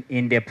been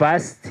in the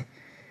past,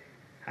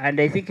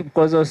 and I think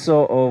because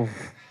also of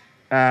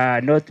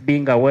not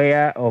being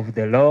aware of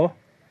the law,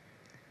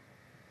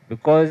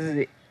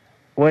 because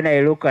when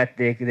I look at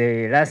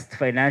the last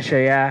financial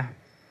year,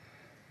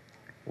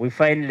 we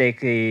find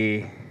like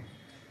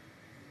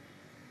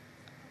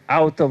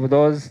out of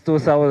those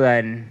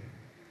 2,000,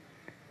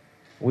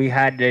 we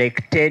had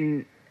like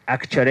 10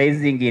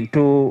 actualizing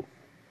into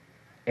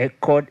a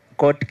court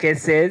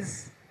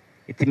cases.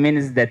 It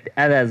means that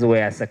others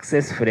were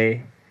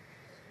successfully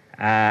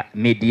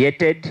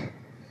mediated,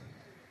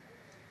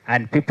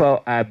 and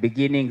people are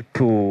beginning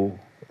to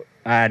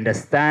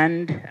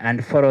understand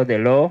and follow the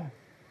law.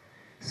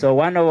 So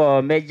one of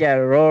our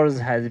major roles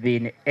has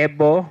been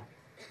able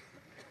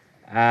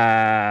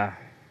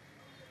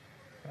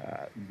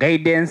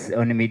guidance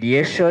on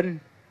mediation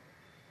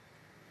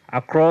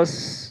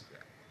across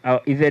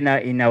even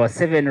in our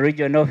 7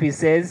 region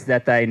offices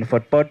that are in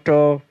Fort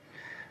Portal,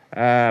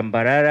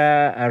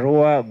 Mbarara,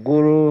 Arua,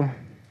 Guru,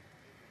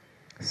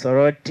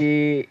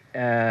 Soroti,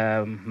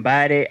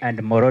 Mbare, and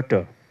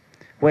Moroto,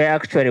 where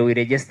actually we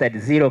registered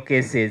 0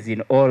 cases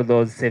in all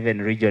those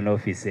 7 region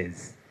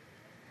offices.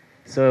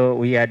 So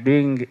we are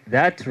doing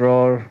that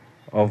role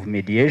of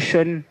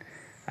mediation,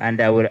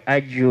 and I will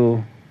urge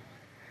you,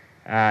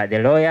 the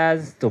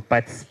lawyers, to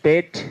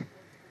participate.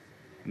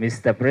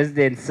 Mr.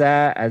 President,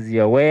 sir, as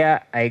you're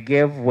aware, I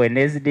gave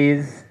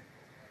Wednesdays,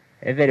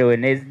 every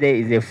Wednesday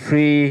is a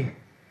free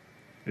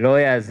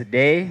lawyers'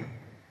 day.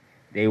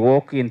 They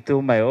walk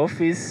into my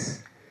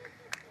office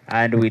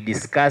and we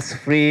discuss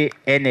free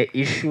any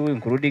issue,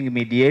 including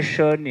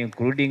mediation,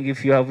 including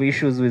if you have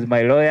issues with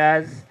my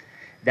lawyers.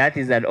 That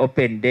is an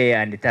open day,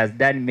 and it has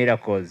done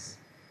miracles.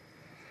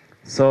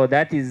 So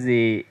that is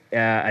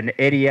an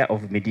area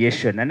of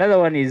mediation. Another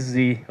one is,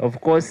 of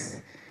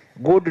course,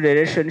 good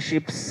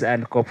relationships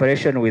and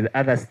cooperation with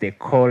other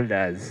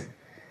stakeholders.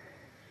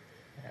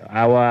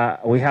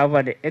 We have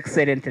an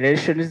excellent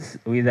relations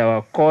with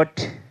our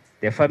court,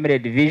 the family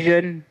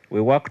division.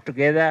 We work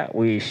together,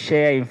 we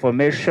share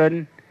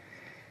information.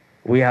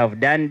 We have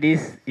done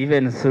this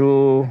even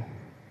through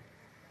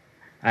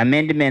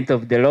amendment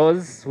of the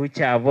laws, which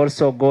have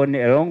also gone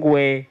a long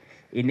way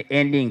in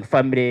ending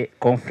family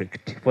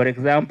conflict. For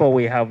example,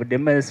 we have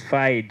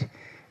demonstrated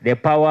the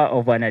power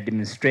of an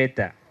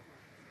administrator.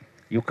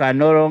 You can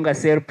no longer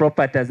sell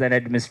property as an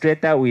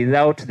administrator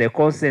without the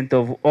consent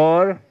of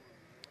all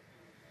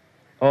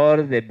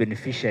all the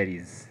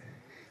beneficiaries.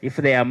 If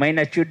they are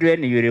minor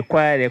children, you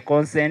require the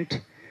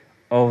consent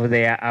of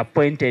their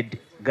appointed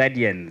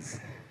guardians.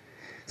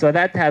 So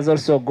that has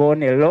also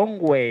gone a long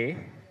way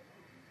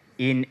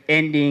in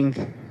ending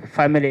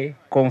family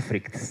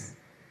conflicts.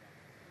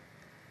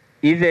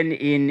 Even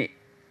in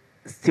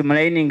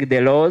stimulating the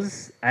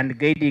laws and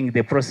guiding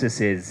the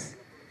processes.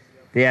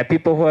 There are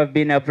people who have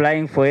been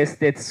applying for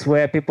estates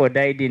where people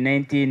died in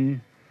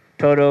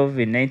 1912,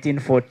 in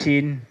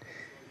 1914.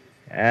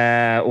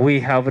 We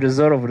have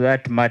resolved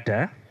that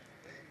matter.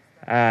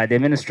 The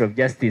Ministry of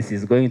Justice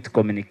is going to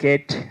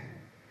communicate.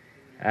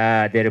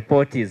 The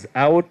report is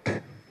out.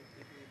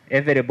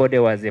 Everybody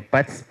was a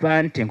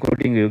participant,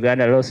 including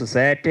Uganda Law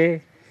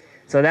Society.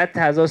 So that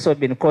has also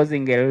been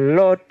causing a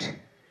lot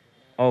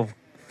of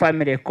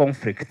family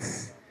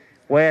conflicts,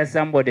 where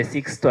somebody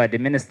seeks to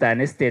administer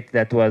an estate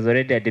that was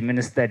already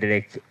administered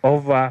like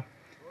over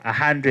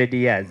 100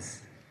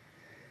 years.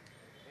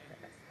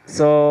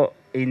 So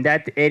in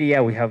that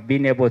area, we have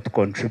been able to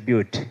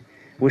contribute.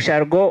 We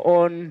shall go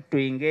on to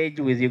engage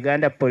with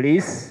Uganda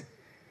Police,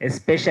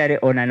 especially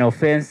on an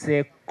offense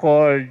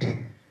called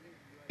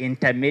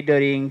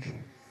intermeddling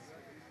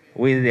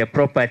with the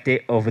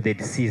property of the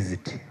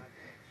deceased.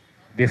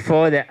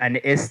 Before an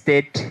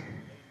estate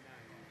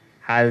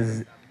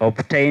has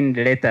obtained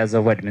letters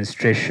of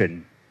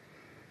administration.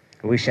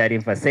 We shall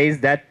emphasize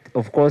that,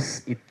 of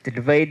course, it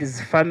divides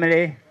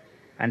family,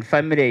 and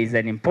family is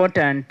an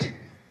important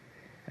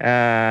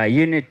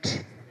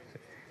unit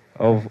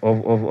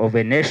of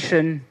a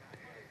nation.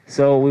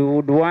 So we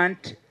would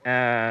want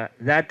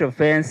that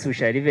offense. We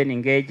shall even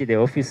engage the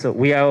office of,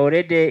 we are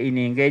already in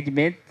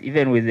engagement,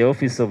 even with the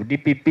office of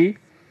DPP,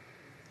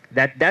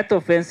 that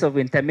offense of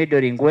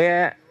intermediating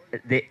where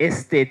the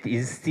estate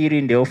is still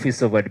in the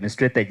office of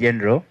Administrator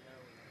General,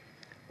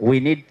 we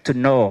need to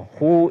know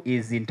who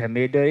is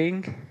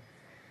intermediating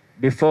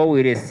before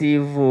we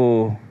receive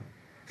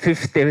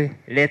 50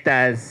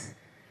 letters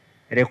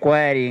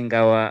requiring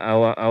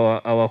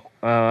our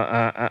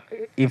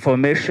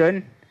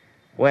information,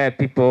 where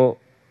people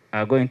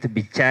are going to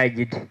be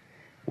charged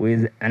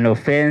with an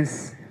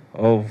offense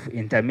of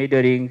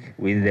intermediating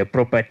with the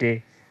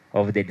property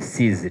of the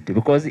deceased,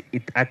 because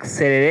it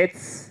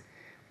accelerates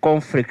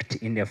conflict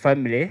in the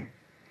family.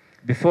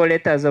 Before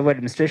letters of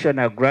administration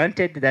are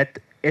granted, that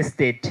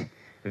estate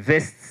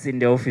vests in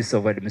the office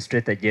of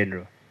Administrator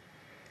General.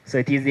 So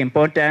it is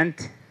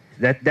important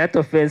that that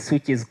offense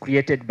which is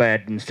created by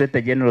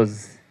Administrator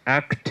General's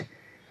Act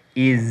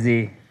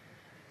is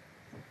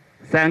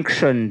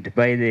sanctioned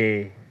by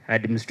the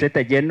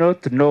Administrator General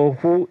to know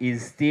who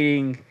is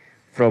stealing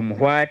from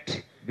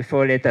what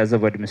before letters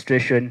of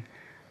administration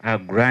are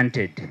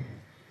granted.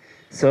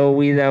 So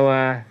with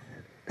our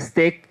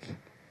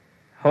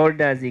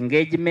stakeholders'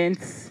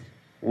 engagements,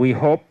 we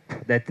hope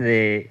that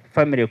the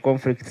family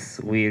conflicts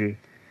will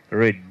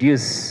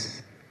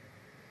reduce.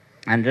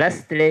 And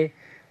lastly,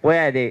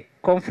 where the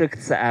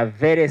conflicts are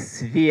very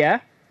severe,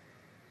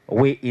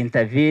 we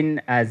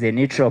intervene as a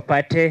neutral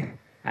party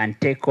and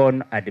take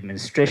on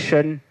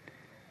administration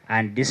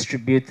and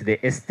distribute the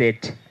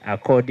estate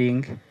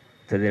according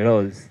to the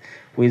laws.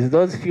 With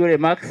those few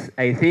remarks,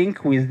 I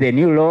think with the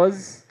new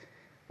laws,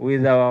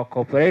 with our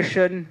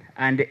cooperation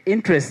and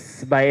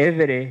interests by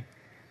every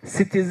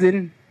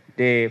citizen,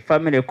 the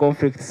family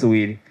conflicts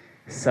will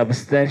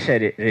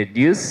substantially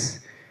reduce.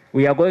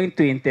 We are going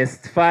to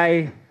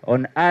intensify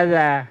on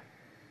other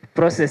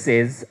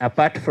processes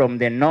apart from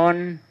the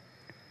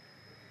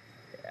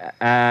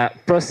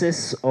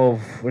process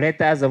of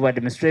letters of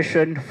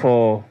administration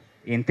for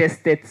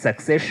intestate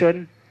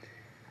succession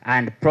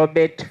and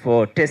probate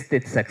for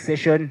testate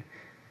succession,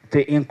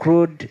 to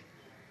include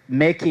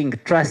making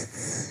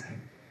trusts,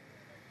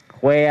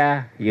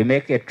 where you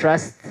make a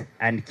trust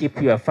and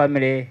keep your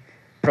family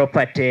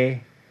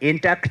property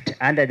intact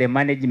under the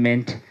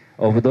management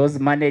of those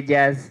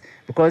managers,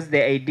 because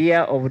the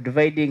idea of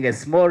dividing a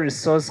small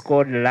resource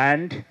called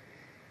land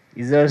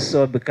is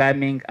also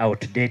becoming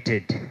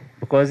outdated,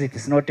 because it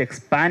is not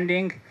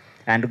expanding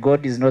and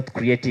God is not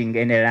creating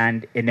any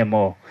land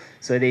anymore.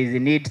 So there is a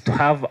need to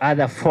have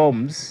other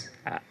forms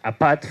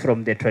apart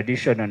from the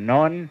traditional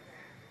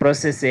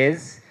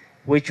non-processes,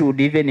 which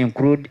would even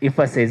include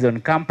emphasis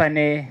on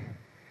company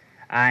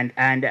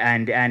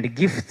and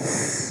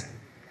gifts.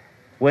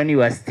 When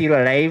you are still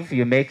alive,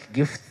 you make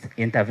gifts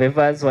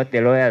intervivas, what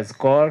the lawyers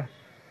call,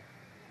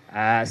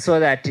 so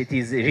that it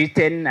is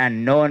written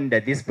and known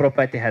that this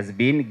property has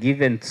been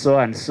given so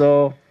and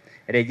so.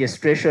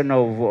 Registration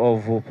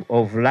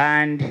of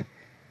land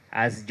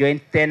as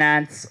joint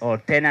tenants or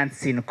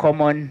tenants in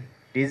common.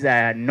 These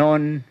are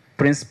known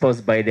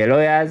principles by the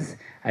lawyers.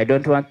 I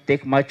don't want to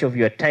take much of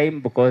your time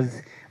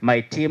because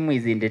my team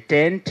is in the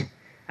tent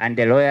and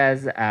the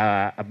lawyers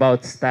are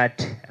about to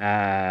start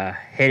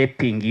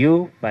helping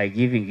you by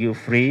giving you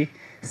free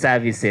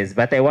services.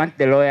 But I want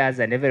the lawyers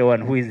and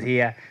everyone who is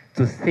here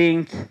to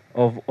think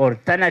of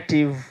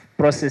alternative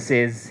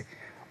processes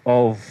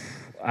of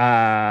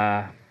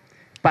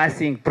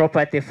passing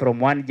property from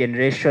one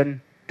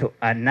generation to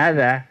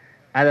another,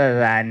 other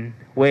than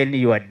when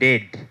you are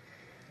dead.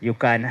 you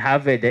can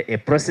have a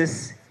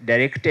process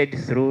directed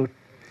through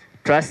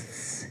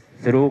trusts,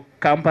 through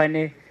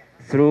company,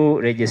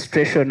 through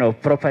registration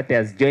of property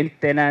as joint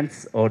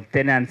tenants or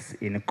tenants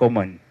in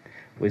common.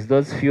 With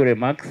those few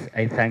remarks,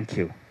 I thank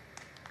you.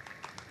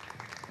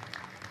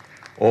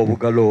 Oh,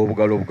 bugalo,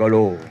 bugalo,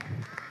 bugalo.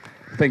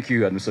 Thank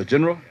you, Mr.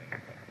 General.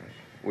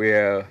 We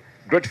are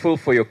grateful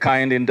for your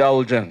kind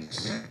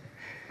indulgence.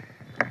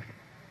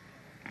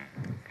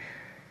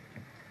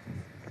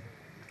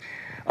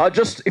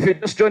 If you're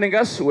just joining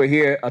us, we're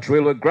here at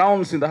Railway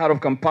Grounds in the heart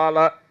of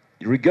Kampala,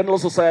 Regional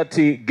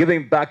Society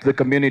giving back to the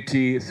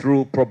community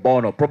through pro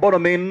bono. Pro bono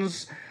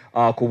means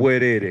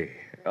kubwerere.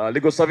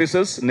 Legal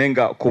services,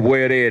 nenga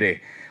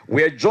kubwerere.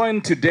 We are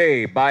joined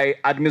today by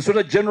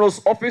Administrator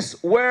General's office.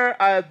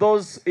 Where are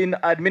those in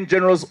Admin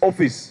General's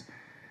office?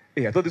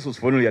 Hey, I thought this was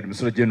finally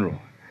Administrator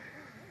General.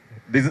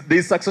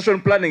 There's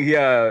succession planning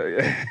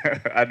here,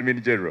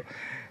 Admin General.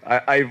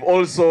 I've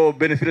also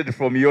benefited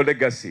from your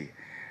legacy.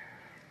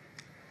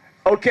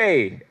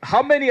 Okay,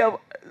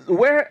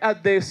 where are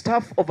the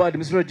staff of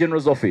Administrator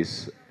General's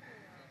office?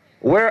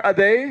 Where are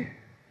they?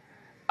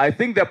 I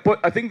think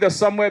they're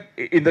somewhere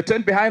in the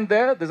tent behind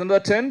there. There's another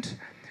tent.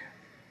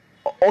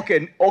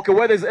 Okay,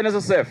 where there's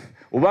NSSF.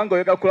 Ubango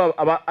yoga kula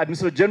aba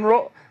Administrator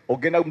General,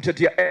 ogenda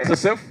kumtetia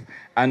NSSF,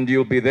 and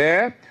you'll be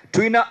there.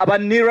 Tuina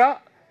abanira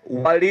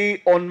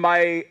wali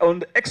on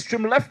the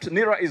extreme left.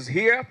 Nira is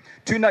here.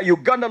 Tuina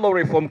Uganda Law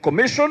Reform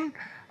Commission,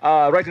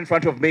 right in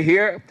front of me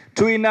here.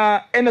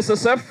 Tuina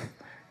NSSF,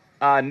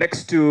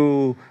 next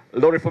to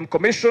Law Reform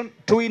Commission.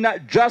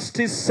 Tuina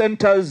Justice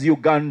Centers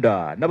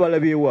Uganda.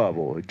 Nabalabi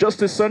wabo.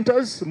 Justice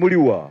Centers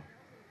muliwa.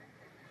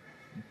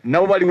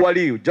 Nabo bali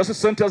wali. Justice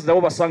Centers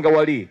nabo basanga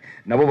wali.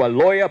 Nabo ba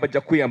lawyer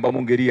bajja kuyamba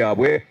mu ngeri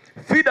yabwe.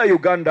 FIDA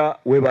Uganda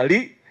we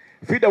bali.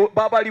 FIDA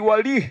babali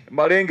wali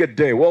malenge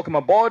day. Welcome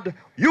aboard.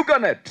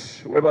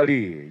 Uganet we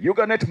bali.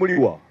 Uganet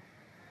muliwa.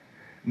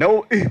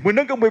 Now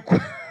mwenanga mwe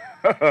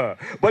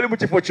bali mu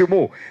kifo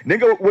kimu.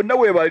 Nenga wonna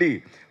we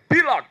bali.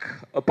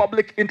 PILAC, a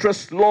Public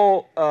Interest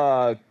Law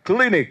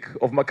Clinic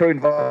of Makere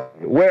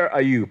University. Where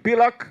are you?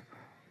 PILAC?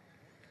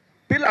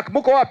 PILAC,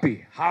 muko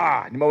wapi?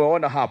 Ha,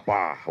 nimewaona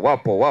hapa.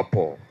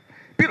 Wapo.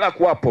 PILAC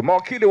wapo,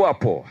 mawakili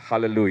wapo.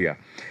 Hallelujah.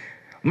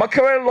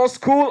 Makere Law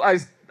School,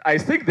 I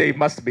think they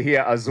must be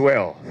here as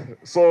well.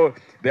 So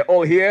they're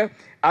all here.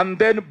 And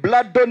then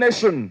blood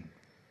donation.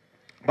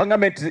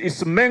 Bangament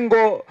is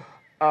Mengo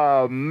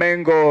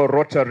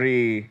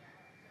Rotary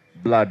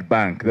Blood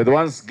Bank. They're the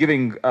ones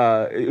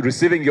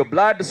receiving your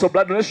blood. So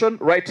blood donation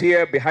right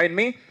here behind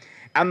me.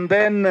 And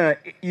then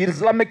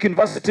Islamic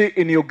University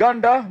in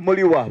Uganda,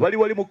 Muliwa.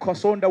 Wali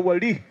mukasonda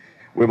wali.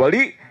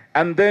 Wali.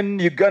 And then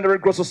Uganda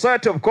Red Cross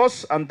Society, of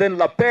course. And then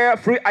La Paix,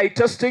 free eye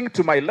testing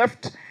to my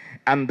left.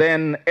 And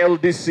then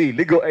LDC,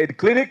 Legal Aid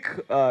Clinic.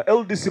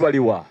 LDC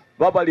Waliwa.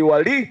 Babali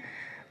wali.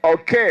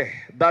 Okay,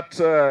 that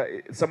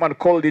someone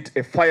called it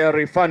a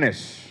fiery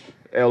furnace.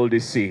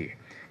 LDC.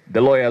 The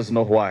lawyers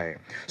know why.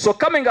 So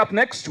coming up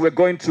next, we're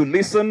going to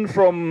listen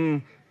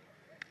from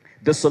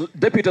the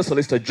Deputy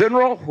Solicitor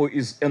General, who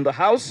is in the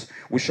house.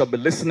 We shall be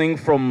listening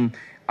from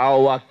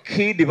our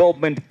key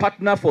development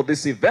partner for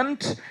this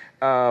event,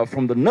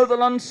 from the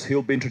Netherlands.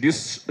 He'll be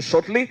introduced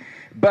shortly.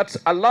 But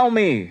allow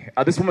me,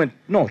 at this moment,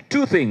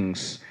 two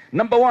things.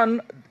 Number one,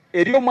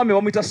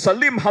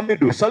 Salim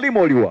Hamidu. Salim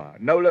Oliwa.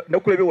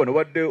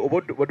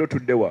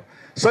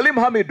 Salim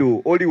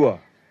Hamidu Oliwa.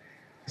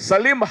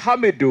 Salim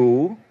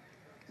Hamidu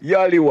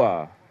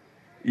Yaliwa,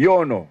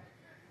 Yono.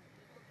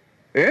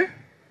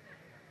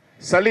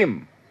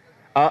 Salim.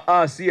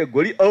 Siya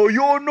goli. Oh,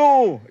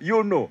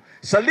 Yono.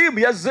 Salim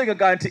yazenga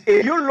ganti.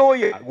 Yo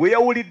lawyer. We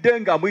are uli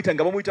denga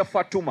muita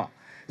Fatuma.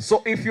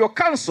 So if you're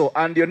counsel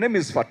and your name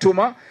is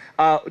Fatuma,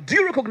 do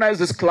you recognize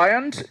this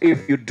client?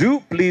 If you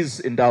do, please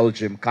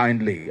indulge him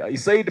kindly. He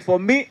said, for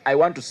me, I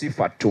want to see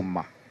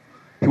Fatuma.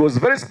 He was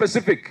very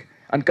specific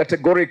and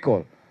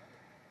categorical.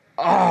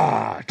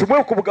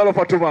 Tumwe kubugalo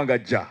Fatuma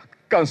ngaja.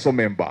 Council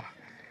member.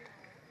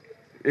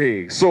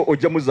 So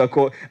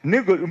ojamuzako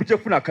nego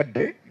mchefuna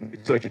kade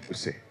so to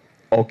say.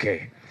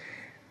 Okay.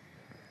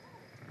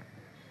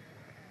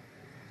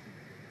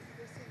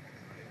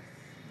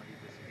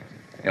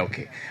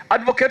 Okay.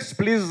 Advocates,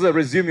 please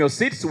resume your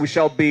seats. We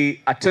shall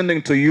be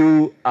attending to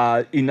you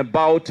in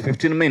about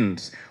 15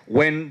 minutes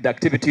when the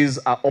activities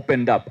are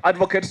opened up.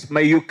 Advocates,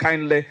 may you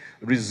kindly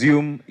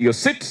resume your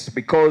seats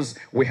because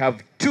we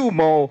have two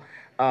more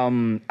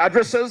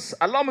addresses.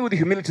 Allow me with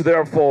humility,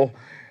 therefore,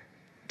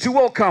 to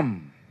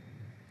welcome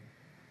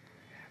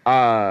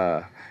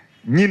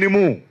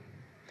Nyinimu,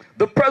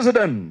 the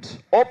president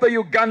of the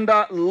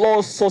Uganda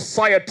Law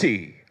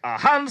Society. Our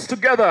hands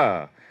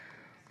together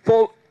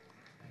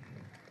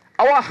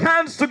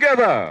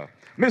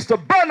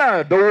Mr.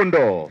 Bernard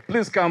Dowundo.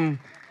 Please come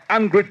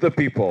and greet the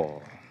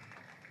people.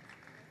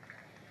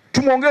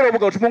 Tumongero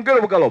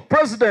Bugalo,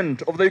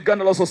 president of the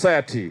Uganda Law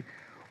Society.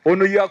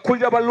 Ono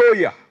yakulira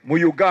baloya mu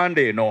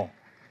Uganda eno.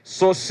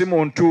 So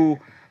simuntu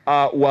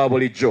wa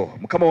bulijjo.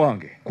 Mukama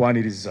wange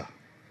kwaniriza.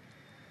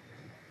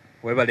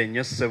 Webale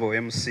nnyo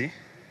ssebo MC.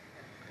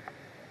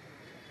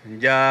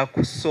 Nja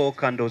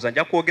kusooka ndowooza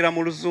nja kwogera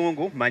mu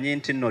Luzungu, manyi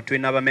nti nno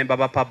tulina abamemba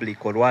ba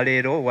public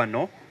olwaleero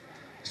wano,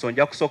 so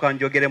nja kusooka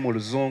njogere mu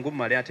Luzungu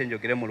male ate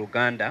njogere mu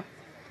Luganda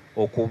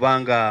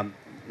okubanga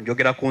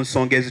njogera ku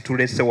nsonga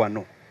ezitulese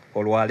wano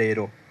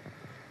olwaleero.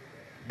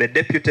 The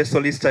Deputy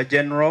Solicitor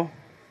General,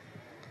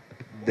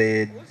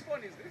 the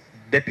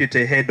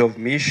Deputy Head of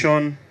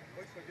Mission,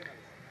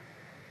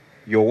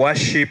 Your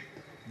Worship,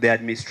 the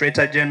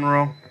Administrator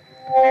General,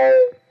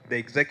 the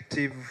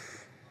Executive,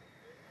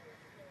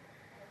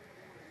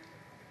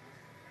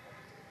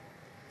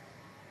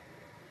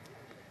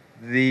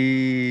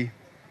 the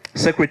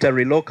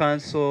Secretary Law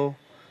Council,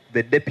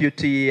 the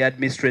Deputy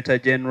Administrator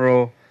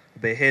General,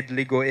 the Head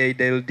Legal Aid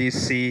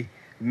LDC,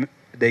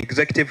 the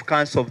Executive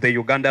Council of the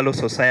Uganda Law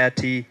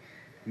Society,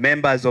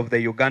 members of the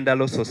Uganda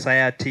Law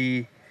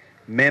Society,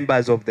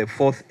 members of the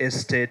Fourth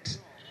Estate,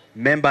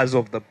 members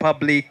of the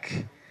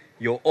public,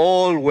 you're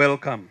all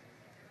welcome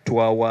to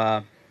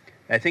our,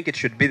 I think it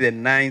should be the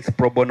 9th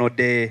Pro Bono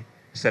Day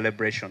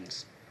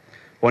celebrations.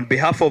 On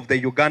behalf of the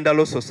Uganda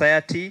Law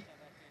Society,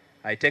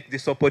 I take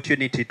this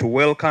opportunity to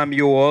welcome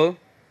you all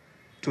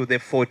to the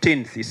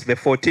 14th. It's the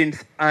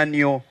 14th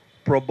annual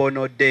Pro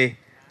Bono Day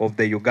of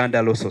the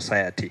Uganda Law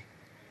Society.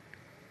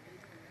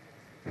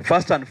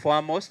 First and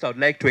foremost, I would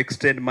like to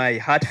extend my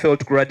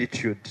heartfelt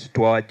gratitude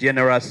to our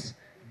generous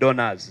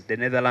donors, the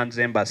Netherlands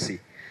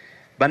Embassy.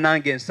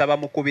 Banange nsaba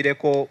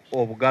mukubireko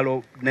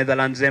obugalo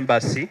Netherlands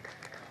Embassy.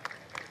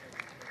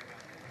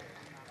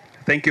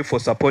 Thank you for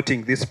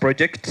supporting this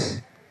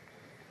project.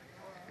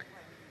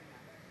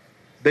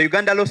 The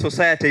Uganda Law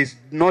Society is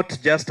not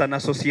just an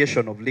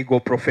association of legal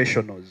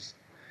professionals.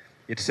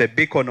 It's a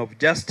beacon of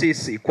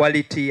justice,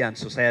 equality, and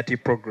society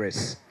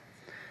progress.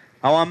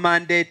 Our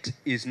mandate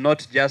is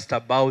not just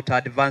about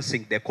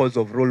advancing the cause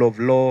of rule of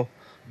law,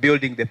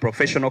 building the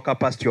professional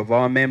capacity of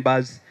our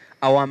members.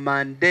 Our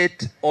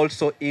mandate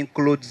also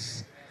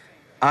includes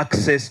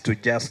access to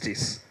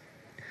justice.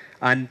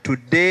 And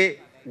today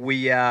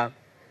we are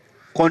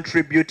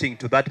contributing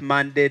to that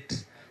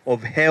mandate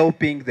of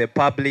helping the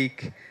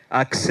public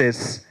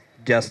access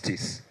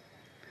justice.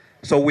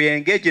 So we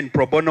engage in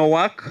pro bono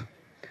work,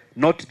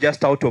 not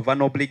just out of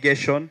an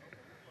obligation,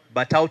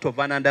 but out of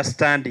an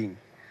understanding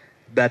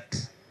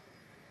that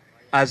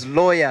as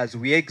lawyers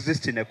we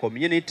exist in a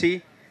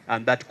community,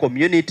 and that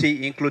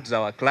community includes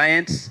our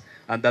clients,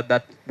 and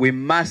that we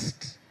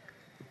must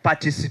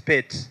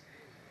participate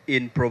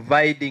in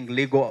providing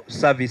legal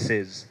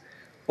services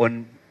at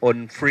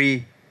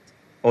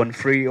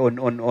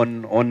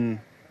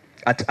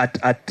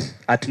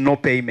no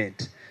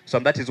payment. So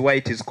that is why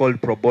it is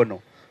called pro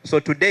bono. So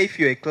today, if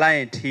you're a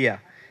client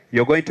here,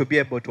 you're going to be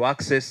able to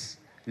access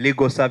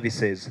legal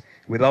services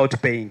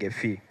without paying a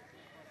fee.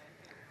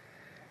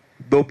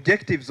 The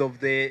objectives of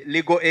the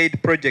Legal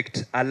Aid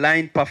project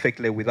align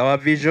perfectly with our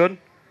vision.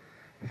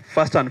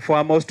 First and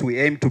foremost, we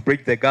aim to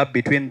bridge the gap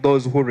between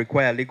those who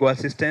require legal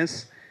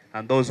assistance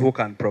and those who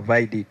can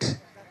provide it.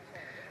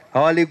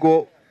 Our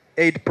Legal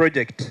Aid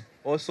project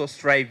also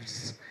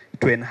strives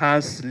to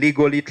enhance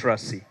legal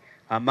literacy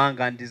among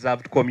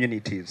undeserved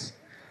communities.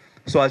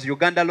 So as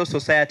Uganda Law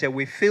Society,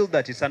 we feel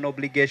that it's an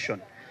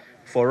obligation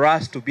for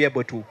us to be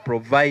able to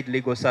provide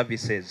legal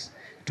services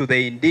to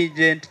the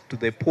indigent, to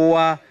the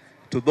poor,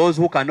 to those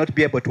who cannot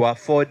be able to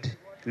afford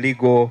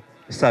legal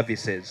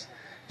services.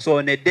 So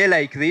on a day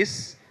like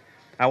this,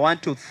 I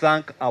want to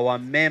thank our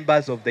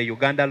members of the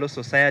Uganda Law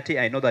Society.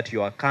 I know that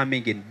you are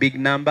coming in big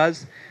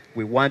numbers.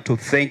 We want to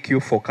thank you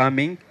for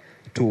coming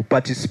to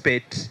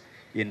participate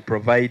in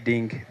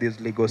providing these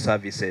legal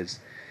services.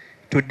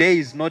 Today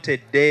is not a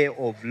day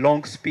of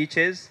long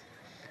speeches,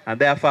 and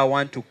therefore I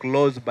want to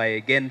close by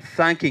again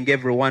thanking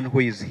everyone who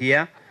is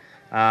here,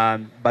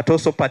 but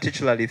also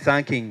particularly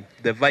thanking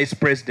the Vice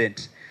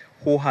President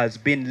who has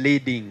been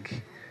leading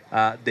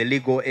the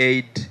Legal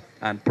Aid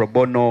and Pro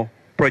Bono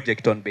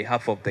project on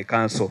behalf of the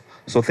Council.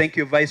 So thank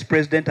you, Vice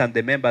President, and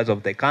the members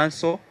of the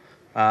Council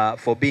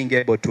for being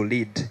able to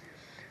lead.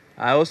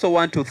 I also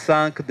want to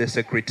thank the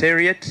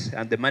Secretariat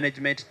and the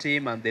management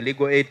team and the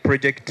Legal Aid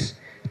project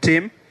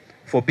team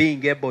for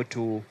being able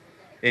to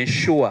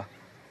ensure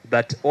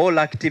that all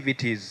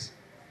activities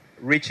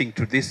reaching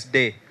to this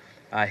day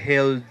are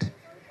held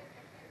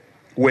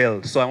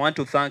well. So I want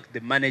to thank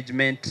the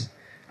management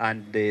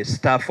and the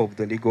staff of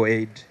the Legal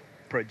Aid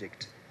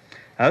project.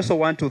 I also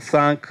want to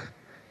thank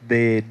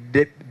the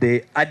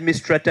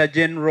Administrator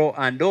General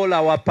and all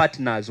our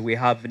partners. We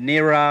have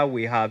NERA,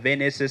 we have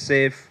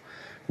NSSF,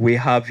 we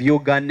have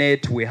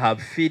Uganet, we have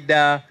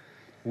FIDA,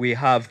 we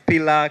have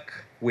PILAC,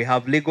 we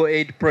have Legal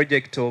Aid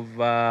project of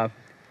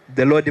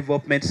the Law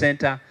Development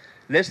Center.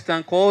 Let's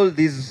thank all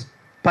these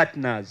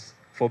partners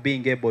for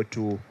being able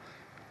to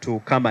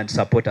come and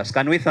support us.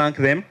 Can we thank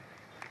them?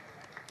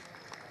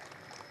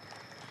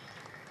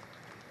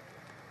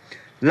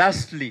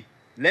 Lastly,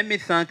 let me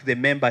thank the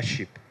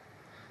membership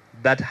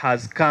that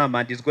has come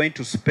and is going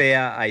to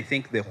spare, I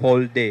think, the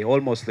whole day,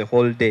 almost the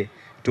whole day,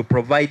 to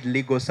provide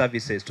legal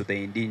services to the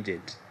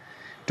indigent,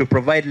 to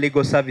provide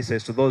legal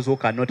services to those who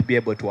cannot be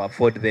able to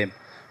afford them,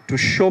 to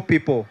show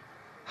people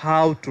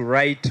how to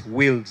write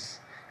wills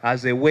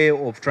as a way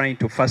of trying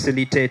to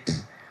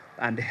facilitate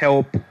and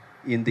help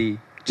in the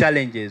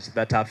challenges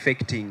that are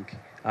affecting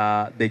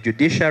the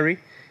judiciary.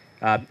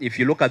 If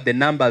you look at the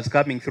numbers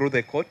coming through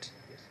the court.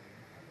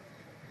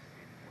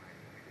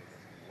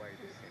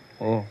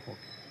 Oh, okay.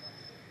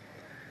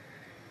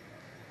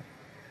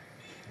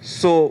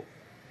 So,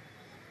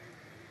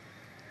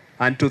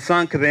 and to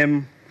thank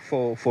them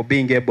for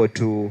being able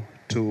to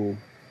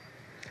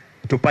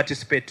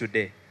participate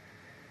today.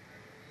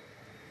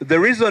 The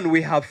reason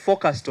we have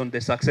focused on the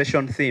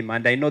succession theme,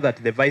 and I know that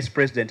the Vice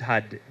President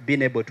had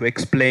been able to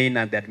explain,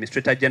 and the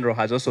Administrator General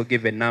has also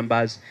given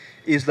numbers,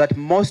 is that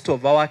most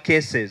of our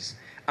cases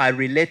are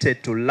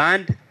related to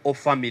land or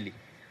family.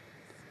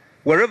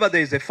 Wherever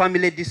there is a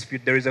family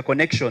dispute, there is a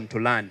connection to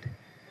land.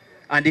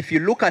 And if you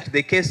look at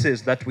the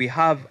cases that we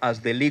have as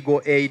the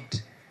legal aid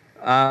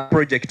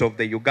project of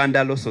the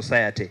Uganda Law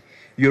Society,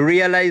 you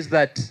realize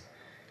that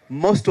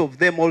most of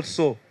them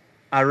also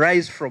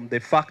arise from the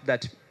fact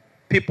that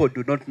people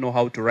do not know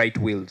how to write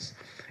wills.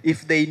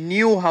 If they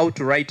knew how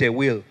to write a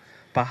will,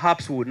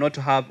 perhaps we would not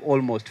have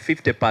almost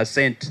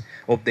 50%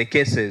 of the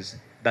cases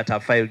that are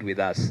filed with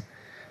us.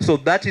 So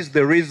that is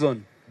the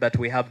reason that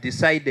we have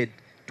decided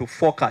to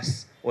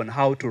focus on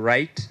how to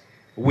write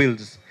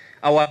wills.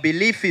 Our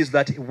belief is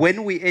that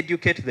when we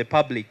educate the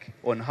public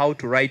on how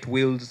to write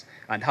wills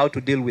and how to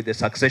deal with the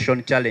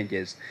succession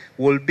challenges,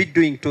 we'll be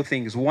doing two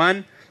things.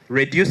 One,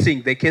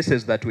 reducing the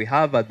cases that we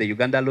have at the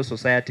Uganda Law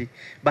Society,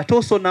 but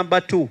also number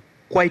two,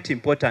 quite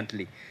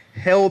importantly,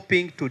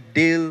 helping to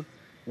deal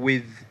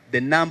with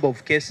the number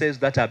of cases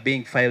that are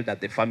being filed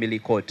at the family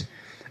court.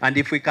 And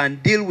if we can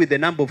deal with the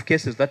number of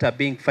cases that are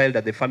being filed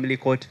at the family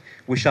court,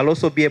 we shall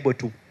also be able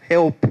to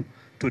help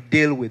to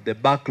deal with the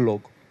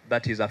backlog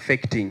that is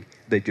affecting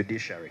the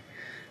judiciary.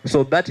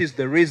 So that is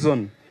the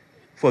reason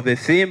for the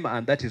theme,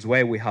 and that is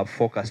why we have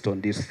focused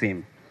on this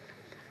theme.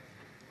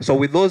 So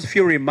with those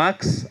few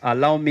remarks,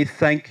 allow me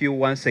thank you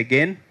once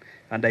again,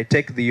 and I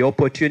take the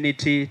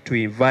opportunity to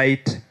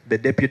invite the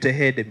Deputy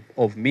Head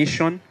of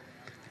Mission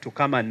to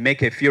come and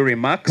make a few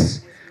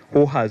remarks,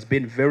 who has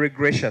been very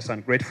gracious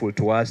and grateful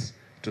to us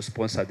to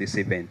sponsor this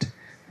event.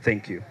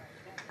 Thank you.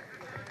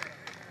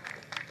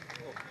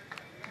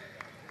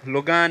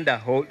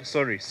 Luganda,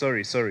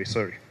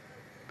 sorry.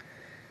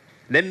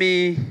 Let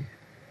me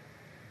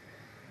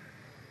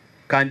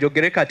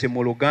kanjogere kati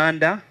mu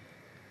Luganda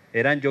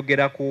era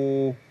njogera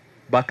ku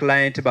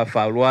client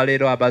bafa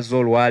olwaleero abazze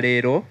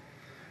olwaleero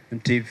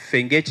nti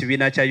ffe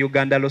ng'ekibiina kya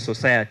Uganda Law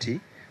Society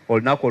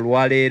olunaku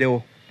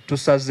olwaleero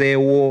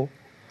tusazeewo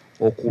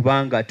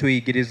okuba nga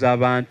tuyigiriza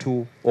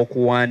abantu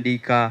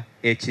okuwandiika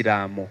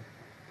ekiraamo.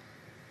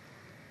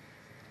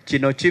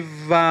 Kino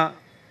kiva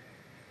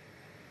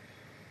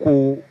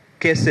ku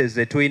cases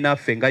zetulina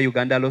ffe nga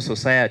Uganda Law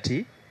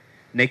Society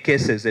ne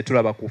cases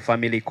zetulaba ku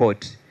family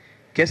court.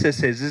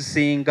 Cases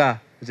ezisinga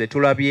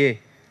zetulabye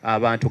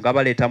abantu nga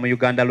baleeta mu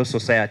Uganda Law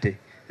Society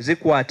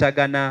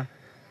zikwatagana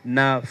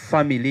na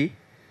family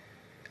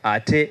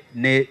ate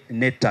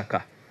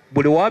n'ettaka.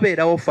 Buli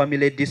wabeerawo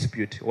family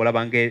dispute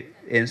olaba nga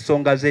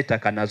ensonga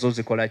z'ettaka nazo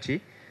zikola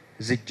ki?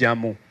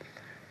 Zijjamu.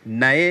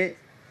 Naye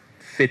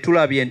ffe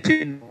tulabye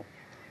nti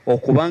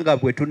okubanga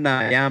bwe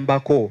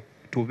tunaayambako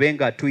tube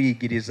nga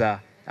tuyigiriza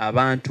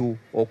abantu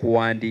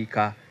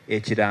okuwandiika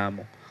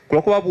ekiraamo.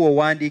 Kulwokuba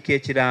bw'owandiika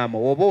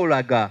ekiraamo oba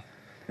olaga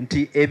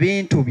nti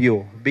ebintu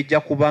byo bijja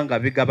kuba nga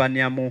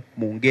bigabanyamu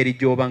mu ngeri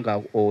gy'oba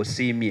nga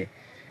osiimye.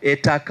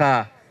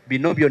 Ettaka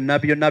bino byonna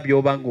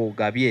by'oba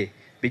ng'ogabye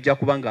bijja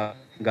kuba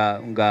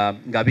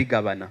nga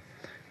bigabana.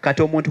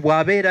 Kati omuntu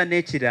bw'abeera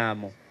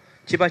n'ekiraamo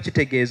kiba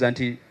kitegeeza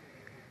nti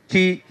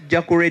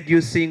kijja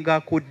kureducinga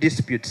ku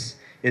disputes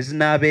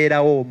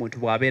ezinaabeerawo omuntu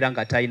bw'abeera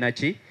nga talina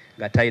ki?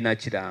 Nga talina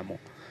kiraamo.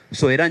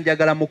 So era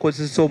njagala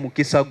mukozesa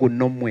omukisa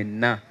guno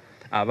mwenna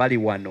abali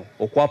wano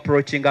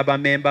okwaprochinga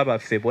bamemba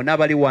baffe bonna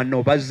abali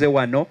wano bazze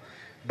wano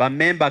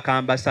bamemba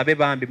kambasabe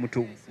bambi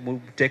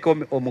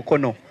muteeke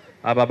omukono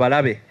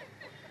ababalabe.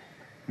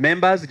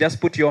 Members, just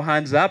put your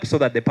hands up so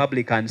that the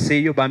public can see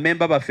you.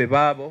 Bamemba baffe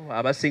baabo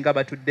abasinga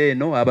batudde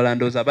eno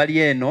abalandoza bali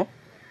eno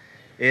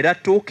era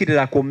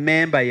tuukirira ku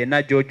memba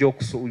yenna gy'ojja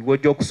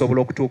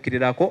okusobola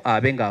okutuukirirako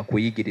abe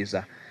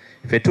ng'akuyigiriza.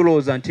 Ffe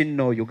tulowooza nti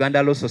nno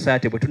Uganda Law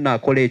Society bwe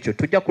tunaakola ekyo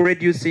tujja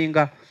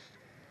kureducinga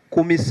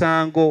ku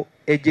misango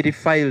egiri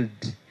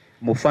filed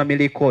mu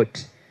family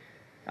court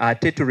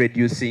ate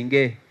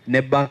tureducinge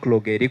ne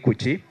backlog eri ku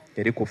ki?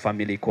 Eri ku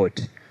family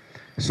court.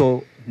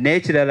 So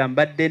n'ekirala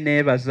mbadde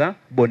neebaza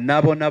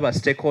bonna ba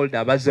stakeholder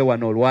abazze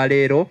wano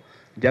olwaleero.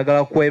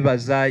 Njagala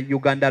kwebaza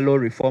Uganda Law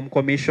Reform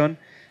Commission,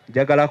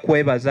 njagala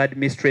kwebaza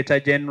Administrator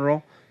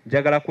General,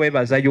 njagala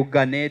kwebaza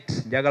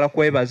Uganet, njagala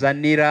kwebaza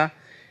NIRA.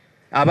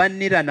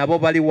 Abannira nabo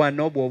bali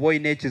wano bw'oba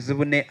olina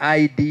ekizibu ne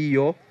ID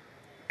yo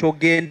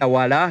togenda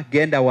wala,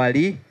 genda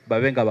wali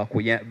babe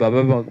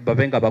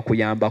nga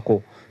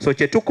bakuyambako. So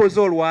kye tukoze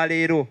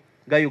olwaleero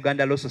nga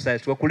Uganda Law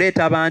Society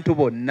okuleeta abantu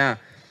bonna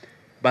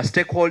ba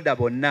stakeholder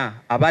bonna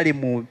abali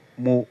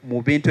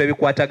mu bintu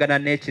ebikwatagana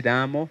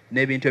n'ekiraamo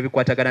n'ebintu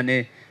ebikwatagana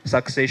ne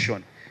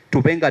succession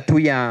tube nga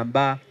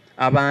tuyamba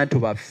abantu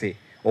baffe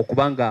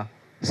okuba nga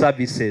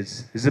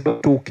services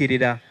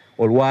zibatuukirira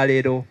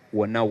olwaleero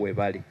wonna we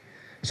bali.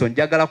 So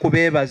njagala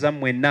kubeebaza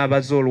mwenna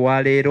abaze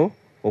olwaleero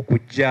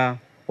okujja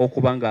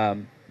okuba nga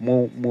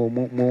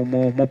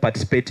mu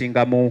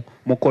participatinga mu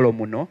mukolo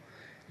muno,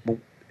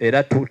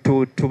 era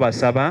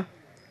tubasaba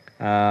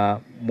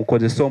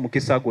mukozese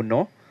omukisa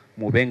guno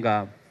mube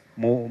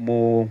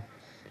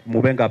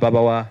nga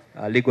babawa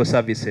legal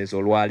services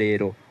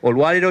olwaleero.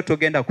 Olwaleero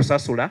togenda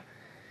kusasula,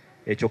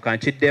 ekyo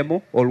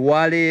kankiddemu.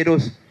 Olwaleero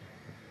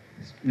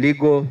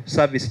legal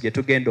service gye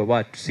tugenda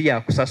oba si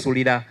ya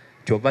kusasulira,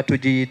 kyova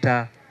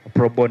tugiyita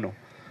pro bono.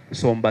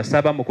 So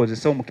mbasaba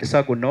mukozese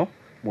omukisa guno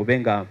mube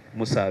nga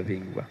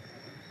musaavingwa.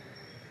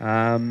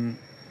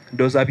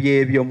 Ndooza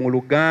byebyo mu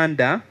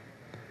Luganda.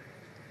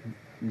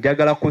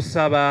 Njagala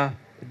kusaba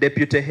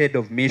Deputy Head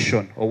of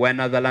Mission owa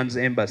Netherlands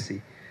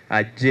Embassy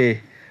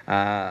ajje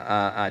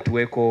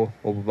atuweeko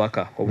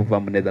obubaka obuva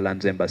mu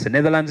Netherlands Embassy.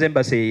 Netherlands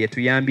Embassy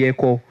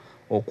yetuyambyeko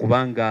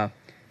okubanga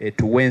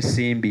tuwe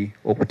ensimbi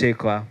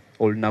okuteeka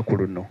olunaku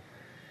luno.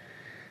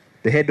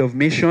 The Head of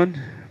Mission,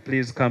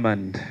 please come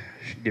and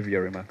give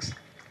your remarks.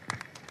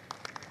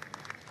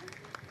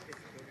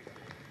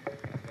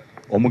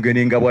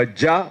 Omugeni nga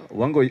bw'ajja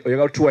wange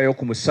oyagala tuwaayo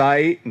ku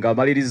musaayi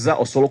ng'amaliriza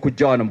osobola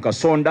okujja wano mu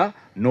kasonda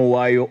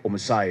n'owaayo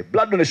omusaayi.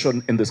 Blood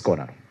donation in this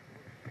corner.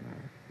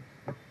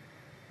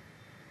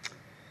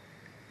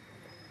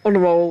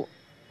 Honorable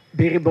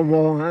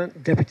Biribomoha,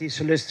 Deputy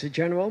Solicitor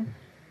General,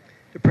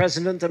 the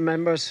President and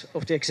members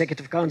of the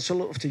Executive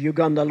Council of the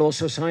Uganda Law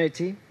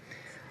Society,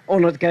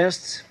 honored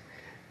guests,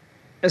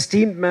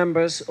 esteemed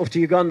members of the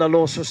Uganda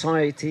Law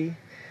Society,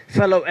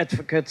 fellow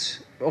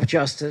advocates of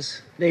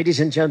justice, ladies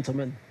and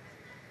gentlemen.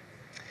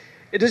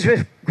 It is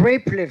with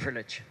great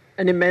privilege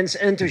and immense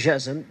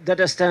enthusiasm that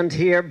I stand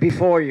here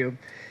before you,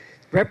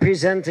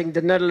 representing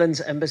the Netherlands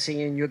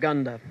Embassy in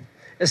Uganda,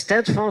 a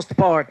steadfast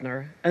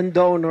partner and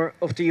donor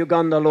of the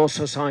Uganda Law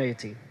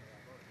Society.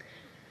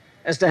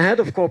 As the head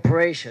of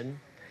corporation,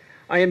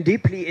 I am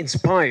deeply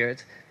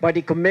inspired by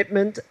the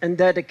commitment and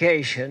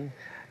dedication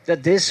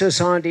that this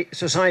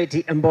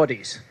society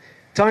embodies,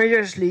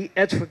 tirelessly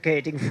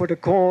advocating for the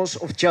cause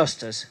of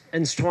justice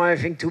and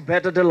striving to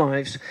better the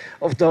lives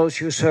of those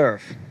you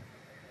serve.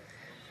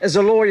 As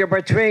a lawyer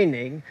by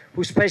training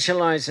who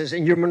specializes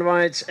in human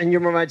rights and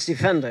human rights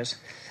defenders,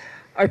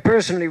 I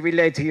personally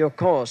relate to your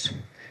cause.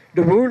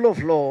 The rule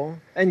of law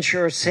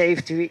ensures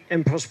safety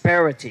and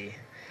prosperity,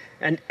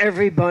 and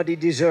everybody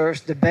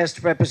deserves the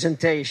best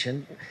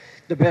representation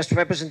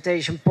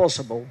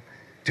possible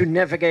to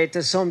navigate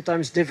the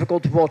sometimes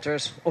difficult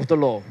waters of the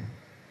law.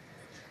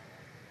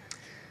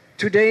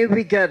 Today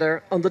we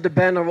gather under the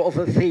banner of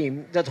a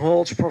theme that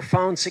holds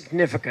profound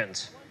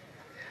significance: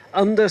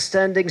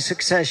 understanding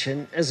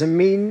succession as a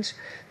means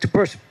to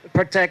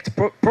protect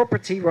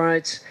property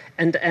rights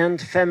and end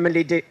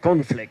family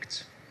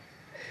conflicts.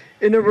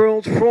 In a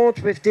world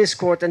fraught with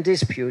discord and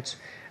disputes,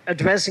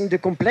 addressing the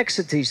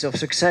complexities of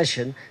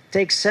succession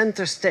takes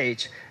center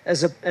stage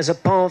as a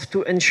path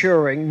to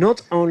ensuring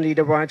not only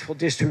the rightful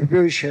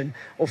distribution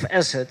of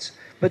assets,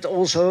 but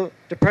also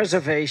the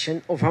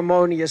preservation of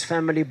harmonious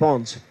family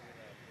bonds.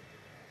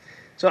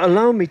 So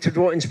allow me to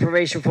draw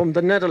inspiration from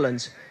the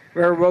Netherlands,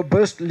 where a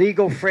robust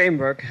legal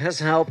framework has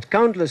helped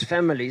countless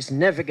families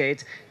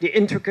navigate the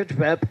intricate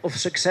web of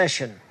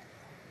succession.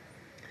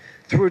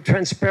 Through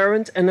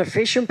transparent and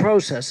efficient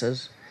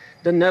processes,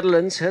 the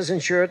Netherlands has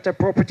ensured that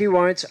property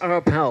rights are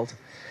upheld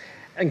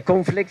and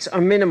conflicts are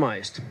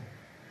minimized.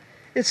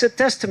 It's a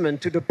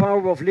testament to the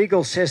power of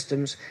legal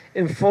systems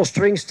in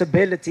fostering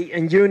stability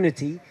and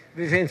unity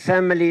within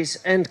families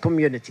and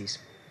communities.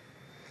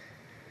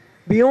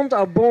 Beyond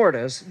our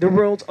borders, the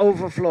world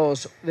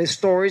overflows with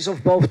stories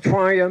of both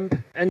triumph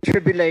and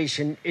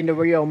tribulation in the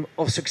realm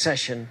of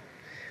succession.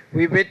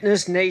 We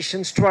witness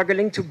nations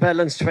struggling to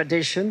balance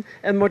tradition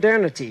and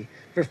modernity,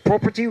 with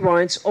property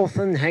rights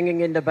often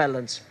hanging in the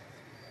balance.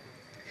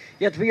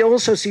 Yet we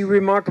also see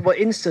remarkable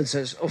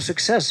instances of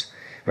success,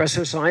 where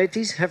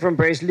societies have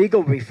embraced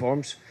legal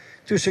reforms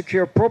to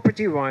secure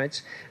property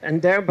rights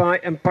and thereby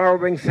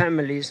empowering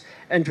families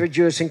and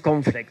reducing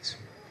conflicts.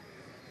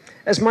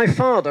 As my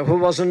father, who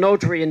was a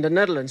notary in the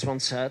Netherlands,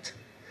 once said,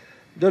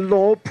 the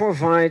law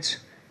provides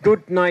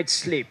good night's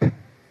sleep.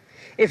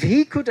 If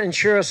he could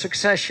ensure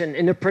succession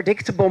in a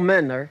predictable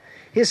manner,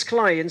 his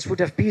clients would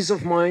have peace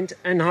of mind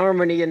and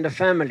harmony in the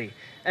family,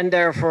 and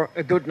therefore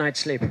a good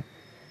night's sleep.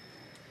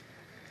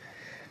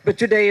 But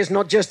today is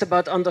not just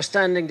about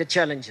understanding the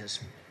challenges.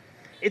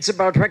 It's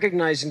about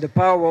recognizing the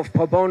power of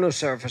pro bono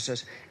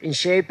services in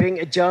shaping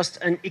a just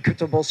and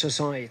equitable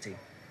society.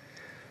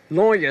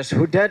 Lawyers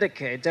who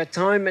dedicate their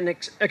time and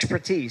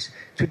expertise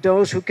to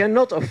those who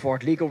cannot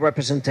afford legal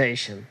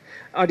representation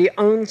are the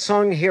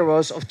unsung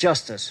heroes of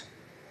justice.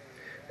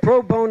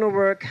 Pro bono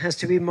work has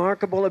the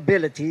remarkable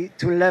ability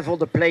to level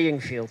the playing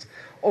field,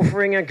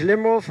 offering a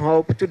glimmer of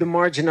hope to the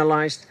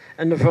marginalized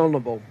and the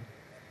vulnerable.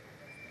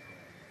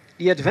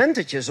 The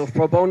advantages of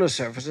pro bono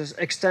services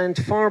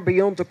extend far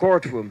beyond the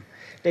courtroom.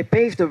 They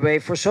pave the way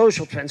for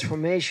social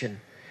transformation,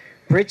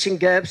 bridging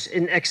gaps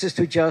in access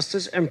to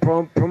justice and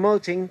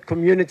promoting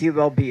community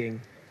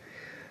well-being.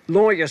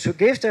 Lawyers who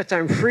give their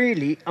time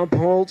freely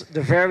uphold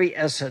the very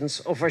essence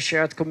of our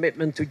shared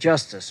commitment to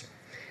justice,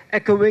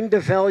 echoing the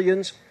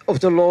values of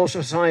the Law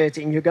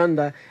Society in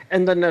Uganda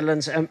and the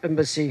Netherlands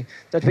Embassy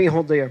that we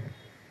hold dear.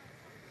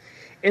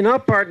 In our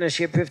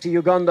partnership with the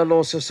Uganda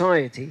Law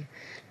Society,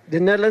 the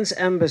Netherlands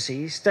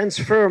Embassy stands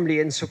firmly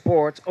in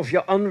support of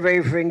your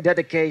unwavering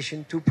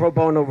dedication to pro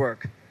bono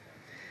work.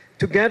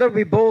 Together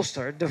we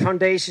bolster the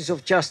foundations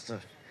of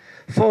justice,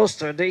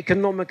 foster the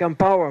economic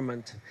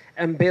empowerment,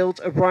 and build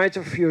a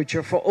brighter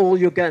future for all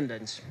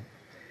Ugandans.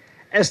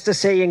 As the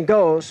saying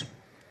goes,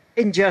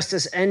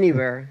 injustice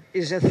anywhere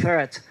is a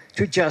threat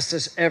to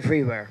justice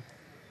everywhere.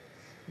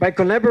 By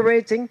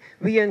collaborating,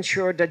 we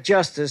ensure that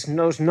justice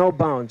knows no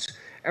bounds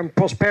and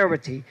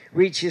prosperity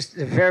reaches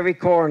the very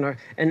corner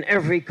and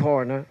every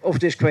corner of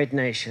this great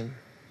nation.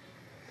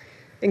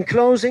 In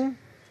closing,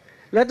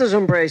 let us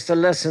embrace the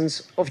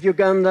lessons of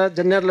Uganda,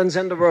 the Netherlands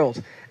and the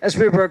world as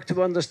we work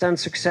to understand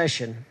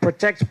succession,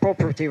 protect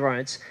property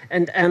rights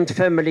and end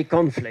family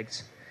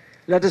conflicts.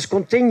 Let us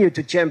continue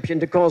to champion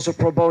the cause of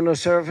pro bono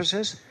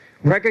services,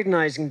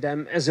 recognizing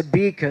them as a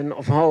beacon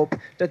of hope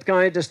that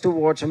guides us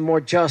towards a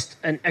more just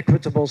and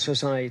equitable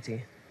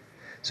society.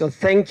 So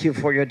thank you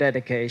for your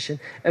dedication,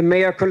 and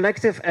may our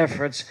collective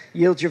efforts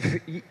yield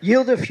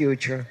a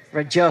future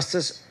where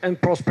justice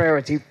and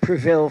prosperity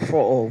prevail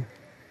for all.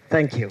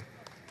 Thank you.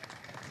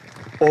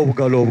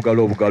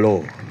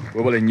 Obugalo.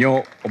 Webale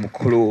nnyo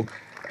omukulu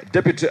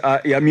Deputy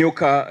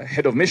Yamyuka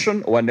Head of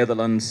Mission wa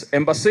Netherlands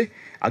Embassy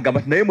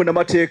agamba naye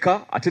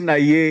munamateeka ate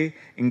naye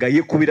nga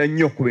yekubira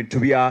nnyo ku bintu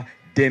bya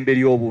ddembe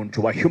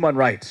ly'obuntu wa human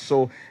rights.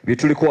 So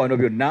byetuliko wano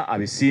byonna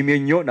abisiimye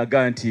nnyo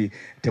naga nti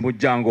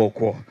temujjanga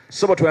okwo.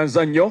 So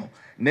batweyanza nnyo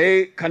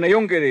naye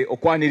kanayongere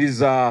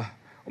okwaniriza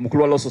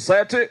omukulu wa Law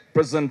Society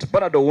President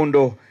Bernard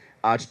Owundo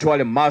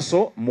atutwale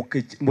maaso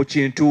mu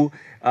kintu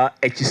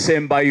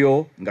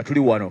ekisembayo nga tuli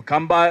wano.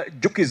 Kamba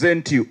jukize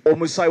nti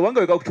omusaayi wanga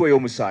weka kutuweyo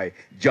omusaayi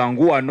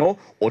jangu wano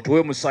otuwe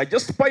omusaayi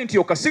just pint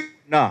yokasi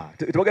na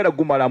tebagenda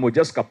gumalamu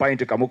just ka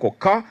pint kamu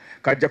kokka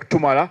kajja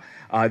kutumala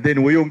then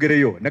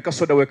weyongereyo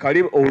nakasoda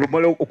wekali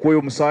olumala okuweyo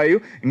omusaayi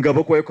nga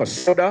bakuweyo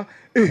kasoda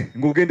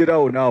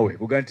ng'ogenderawo naawe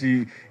kuga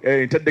nti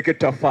ntaddeko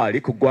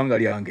ettafaali ku ggwanga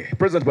lyange.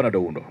 President Bernard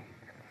Owundo.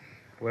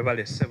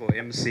 Webale ssebo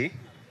MC.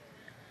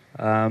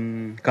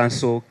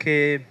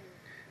 Kansooke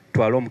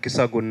twala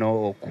omukisa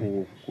guno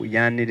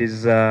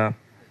okuyaniriza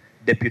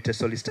Deputy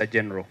Solicitor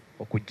General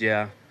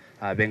okujja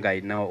abenga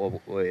alina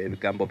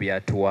ebigambo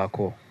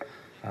byatuwaako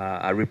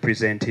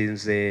representing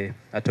the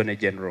Attorney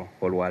General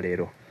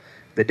olwaleero.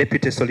 The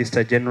Deputy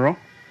Solicitor General,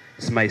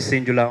 it's my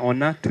singular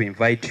honor to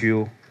invite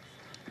you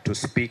to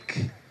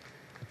speak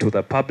to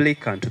the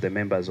public and to the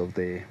members of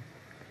the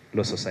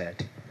Law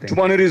Society.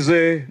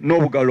 Tumanirize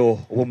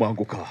n'obugalo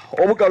obw'omwanguka.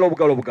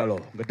 Obugalo.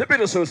 The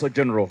Deputy Solicitor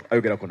General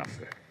ayogerako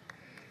naffe.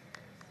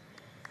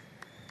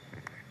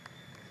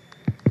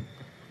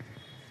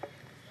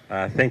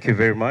 Thank you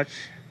very much.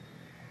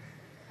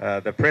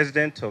 The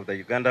President of the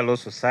Uganda Law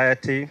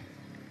Society,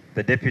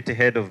 the Deputy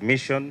Head of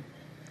Mission,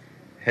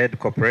 Head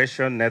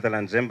Corporation,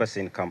 Netherlands Embassy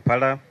in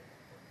Kampala,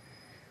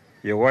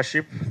 Your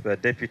Worship, the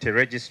Deputy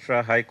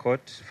Registrar, High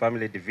Court,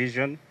 Family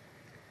Division,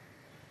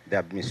 the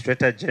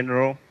Administrator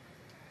General,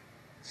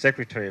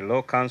 Secretary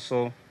Law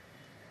Council,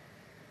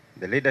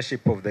 the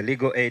leadership of the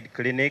Legal Aid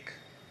Clinic,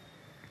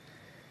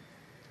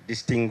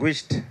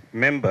 distinguished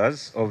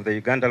members of the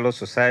Uganda Law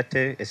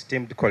Society,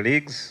 esteemed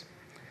colleagues,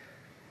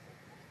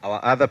 our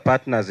other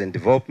partners in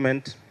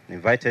development,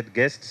 invited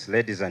guests,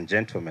 ladies and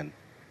gentlemen.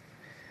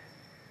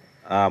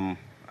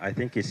 I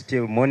think it's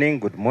still morning.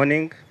 Good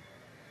morning.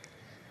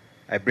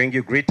 I bring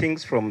you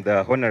greetings from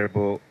the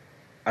Honorable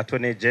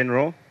Attorney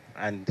General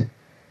and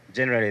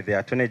generally the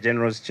Attorney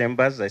General's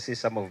chambers. I see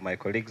some of my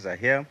colleagues are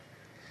here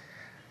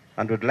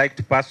and would like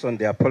to pass on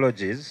the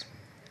apologies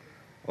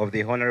of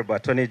the Honorable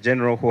Attorney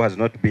General who has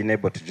not been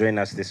able to join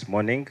us this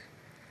morning.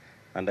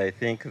 And I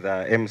think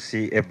the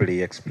MC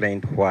ably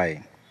explained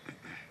why.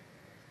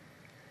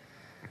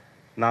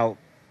 Now,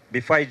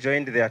 before I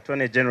joined the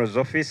Attorney General's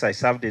office, I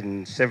served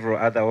in several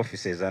other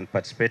offices and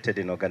participated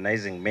in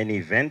organizing many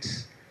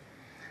events.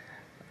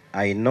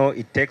 I know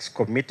it takes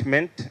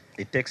commitment,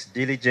 it takes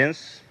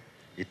diligence,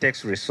 it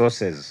takes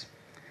resources.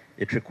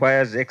 It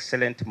requires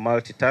excellent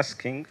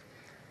multitasking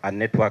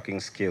and networking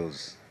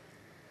skills.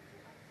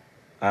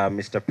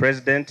 Mr.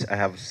 President, I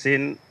have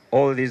seen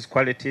all these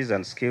qualities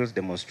and skills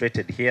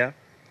demonstrated here,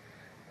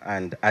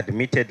 and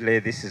admittedly,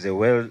 this is a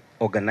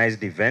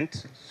well-organized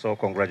event, so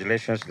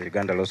congratulations to the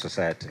Uganda Law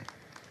Society.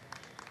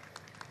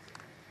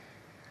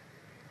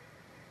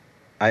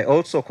 I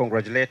also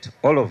congratulate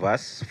all of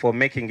us for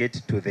making it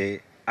to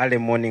the early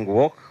morning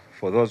walk.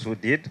 For those who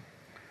did,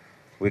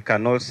 we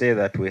can all say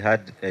that we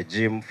had a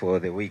gym for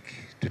the week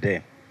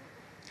today.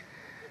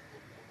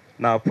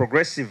 Now,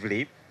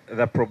 progressively,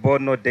 the Pro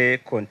Bono Day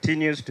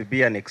continues to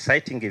be an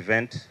exciting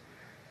event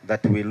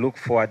that we look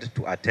forward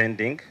to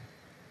attending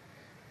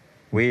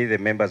with the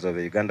members of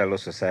the Uganda Law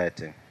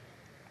Society.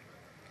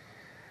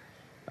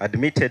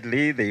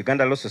 Admittedly, the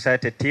Uganda Law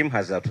Society team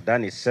has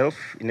outdone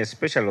itself in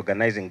especially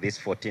organizing this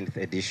 14th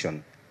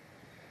edition.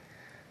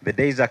 The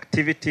day's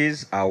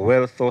activities are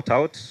well thought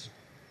out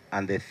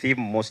and the theme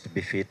most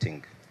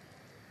befitting.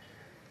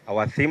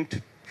 Our theme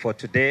for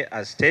today,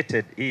 as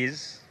stated,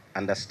 is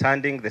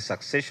understanding the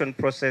succession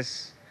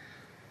process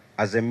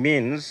as a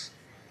means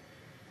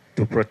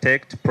to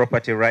protect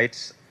property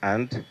rights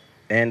and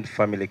end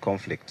family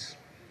conflicts.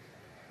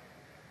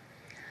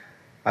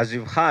 As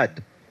you've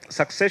heard,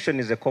 succession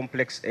is a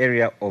complex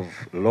area of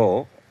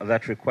law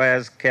that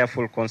requires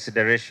careful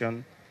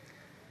consideration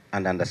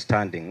and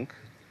understanding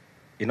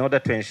in order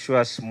to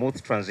ensure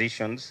smooth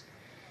transitions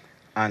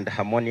and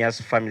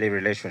harmonious family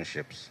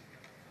relationships.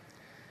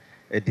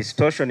 A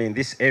distortion in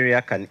this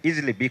area can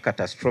easily be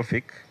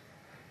catastrophic,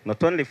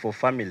 not only for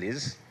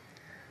families,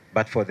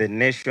 but for the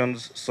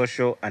nation's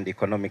social and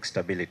economic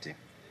stability.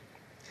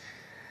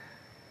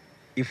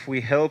 If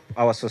we help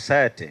our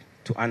society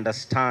to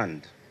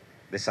understand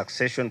the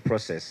succession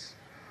process,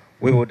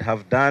 we would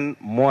have done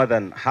more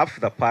than half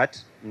the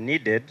part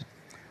needed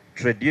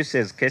to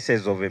reduce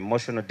cases of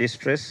emotional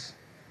distress,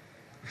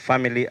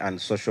 family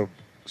and social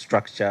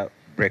structure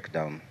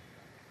breakdown.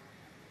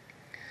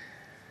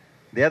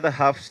 The other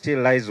half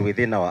still lies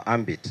within our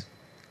ambit,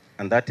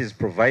 and that is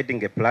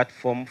providing a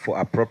platform for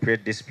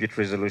appropriate dispute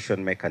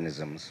resolution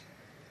mechanisms.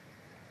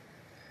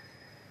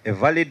 A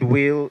valid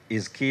will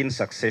is key in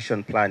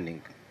succession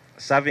planning,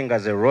 serving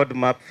as a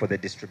roadmap for the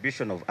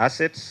distribution of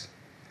assets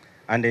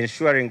and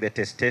ensuring the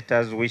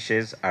testator's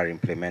wishes are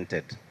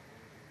implemented.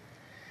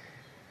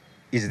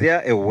 Is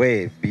there a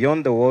way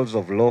beyond the walls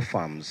of law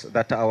firms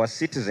that our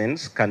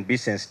citizens can be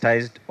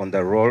sensitized on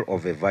the role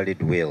of a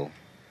valid will?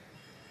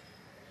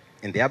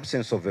 In the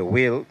absence of a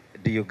will,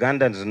 do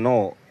Ugandans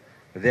know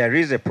there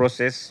is a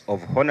process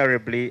of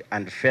honorably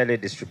and fairly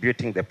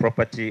distributing the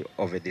property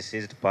of a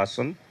deceased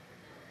person?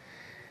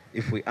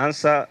 If we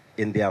answer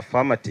in the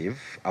affirmative,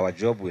 our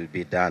job will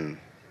be done.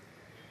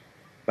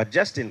 But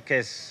just in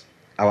case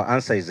our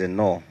answer is a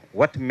no,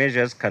 what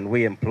measures can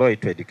we employ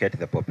to educate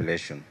the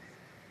population?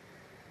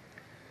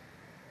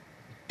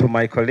 To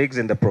my colleagues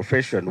in the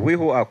profession, we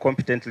who are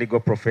competent legal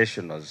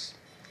professionals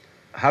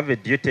have a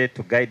duty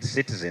to guide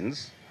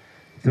citizens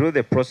through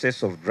the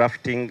process of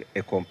drafting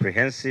a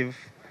comprehensive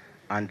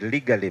and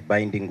legally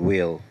binding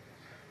will,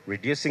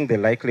 reducing the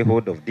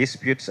likelihood of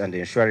disputes and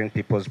ensuring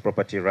people's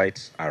property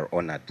rights are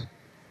honored.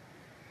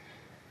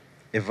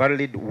 A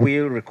valid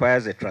will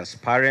requires a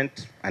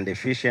transparent and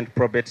efficient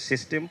probate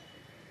system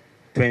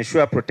to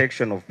ensure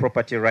protection of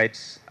property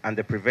rights and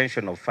the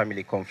prevention of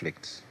family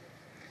conflicts.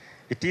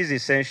 It is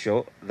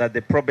essential that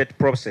the probate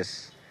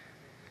process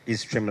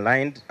is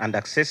streamlined and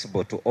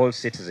accessible to all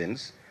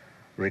citizens,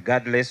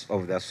 regardless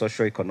of their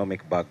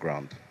socio-economic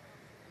background.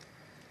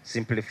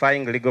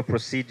 Simplifying legal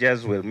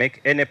procedures will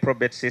make any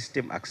probate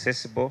system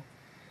accessible,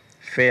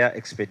 fair,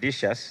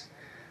 expeditious,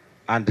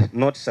 and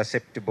not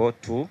susceptible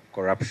to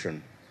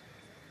corruption.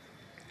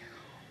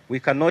 We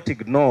cannot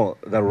ignore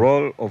the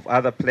role of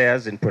other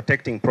players in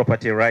protecting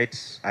property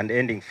rights and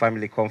ending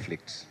family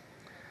conflicts,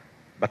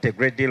 but a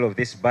great deal of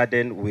this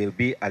burden will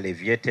be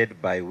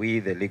alleviated by we,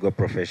 the legal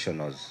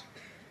professionals.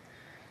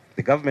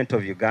 The government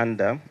of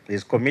Uganda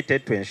is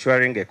committed to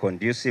ensuring a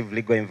conducive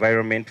legal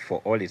environment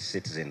for all its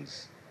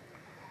citizens.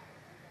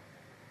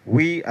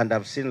 We, and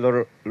I've seen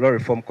Law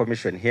Reform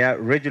Commission here,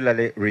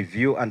 regularly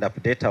review and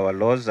update our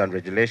laws and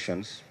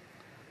regulations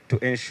to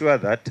ensure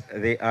that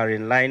they are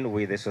in line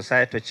with the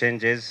societal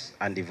changes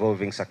and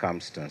evolving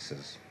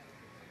circumstances.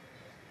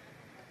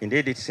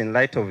 Indeed, it's in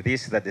light of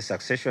this that the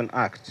Succession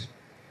Act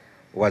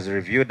was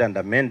reviewed and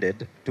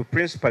amended to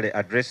principally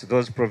address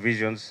those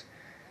provisions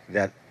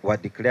that were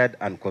declared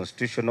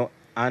unconstitutional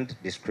and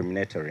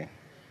discriminatory.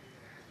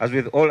 As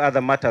with all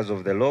other matters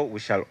of the law, we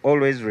shall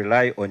always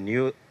rely on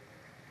you,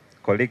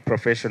 colleague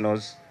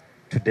professionals,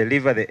 to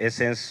deliver the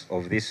essence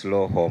of this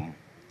law home.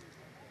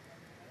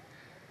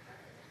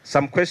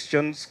 Some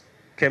questions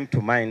came to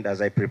mind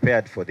as I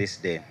prepared for this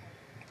day.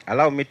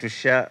 Allow me to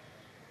share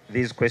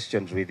these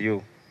questions with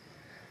you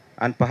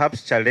and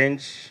perhaps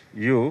challenge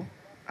you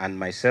and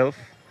myself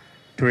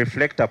to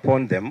reflect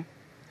upon them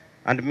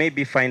and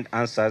maybe find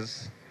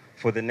answers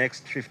for the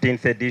next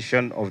 15th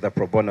edition of the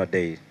Pro Bono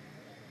Day.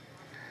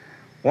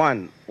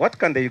 1, what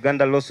can the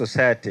Uganda Law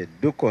Society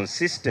do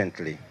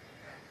consistently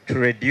to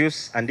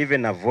reduce and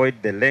even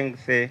avoid the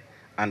lengthy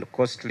and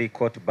costly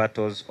court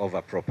battles over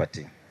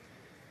property?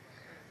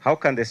 How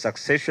can the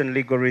succession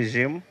legal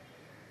regime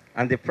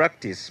and the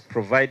practice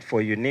provide for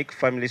unique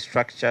family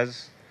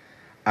structures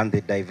and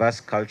the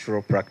diverse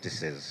cultural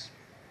practices?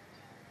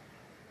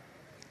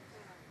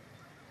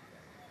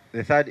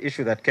 The third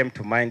issue that came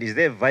to mind is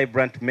there a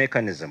vibrant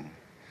mechanism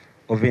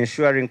of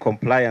ensuring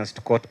compliance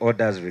to court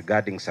orders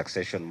regarding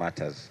succession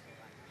matters?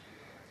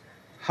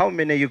 How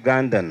many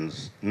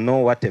Ugandans know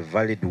what a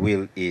valid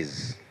will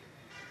is?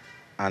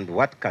 And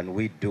what can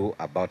we do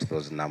about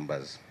those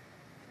numbers?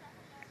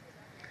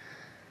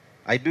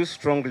 I do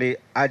strongly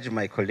urge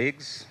my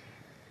colleagues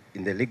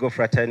in the legal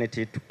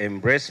fraternity to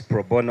embrace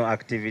pro bono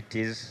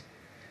activities,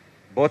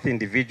 both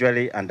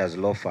individually and as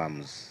law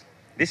firms.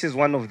 This is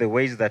one of the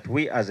ways that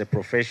we as a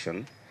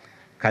profession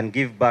can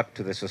give back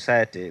to the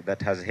society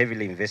that has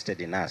heavily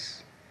invested in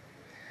us.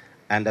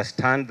 I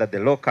understand that the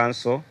Law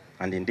Council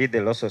and indeed the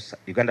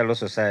Uganda Law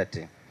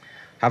Society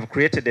have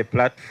created a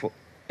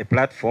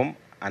platform,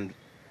 and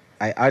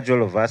I urge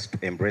all of us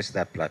to embrace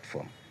that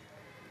platform.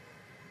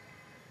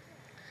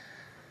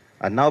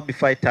 And now,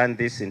 before I turn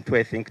this into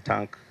a think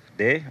tank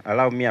day,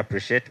 allow me to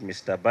appreciate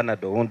Mr.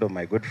 Bernard Oundo,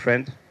 my good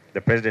friend, the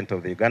president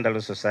of the Uganda Law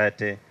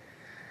Society,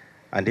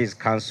 and his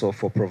council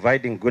for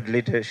providing good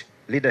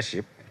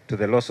leadership to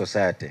the Law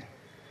Society.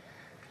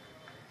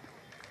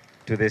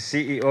 To the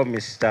CEO,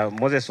 Mr.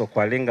 Moses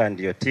Okwalinga, and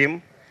your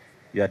team,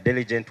 your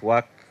diligent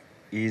work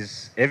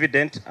is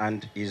evident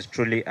and is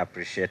truly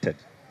appreciated.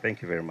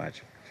 Thank you very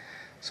much.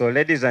 So,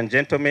 ladies and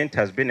gentlemen, it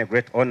has been a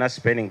great honor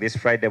spending this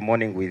Friday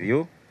morning with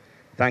you.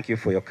 Thank you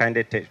for your kind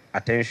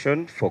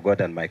attention for God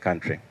and my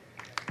country.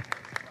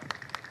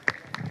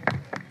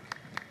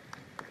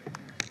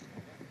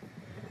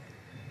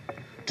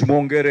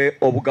 Tumongere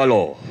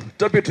Obugalo,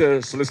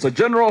 Deputy Solicitor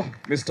General,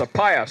 Mr.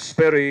 Pius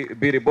Perry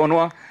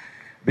Biribonwa,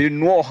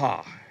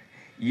 Binwoha,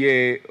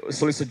 ye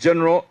Solicitor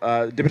General,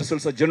 Deputy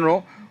Solicitor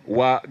General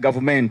wa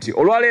Government.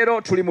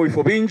 Olwalero tuli mu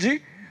bifo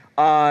bingi,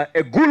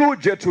 Egulu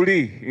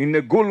jetuli, in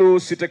Egulu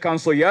City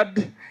Council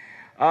Yard,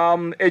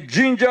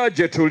 Ejinja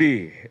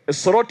jetuli,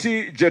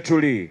 Soroti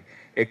jetuli,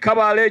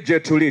 Kabale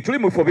jetuli, tuli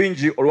mu bifo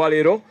bingi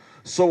olwalero,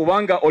 so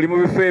wanga oli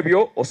mu bifo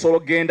ebyo osolo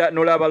genda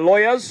n'olaba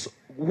lawyers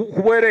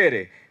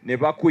kubwerere ne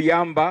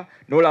bakuyamba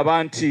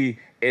n'olaba nti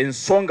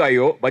ensonga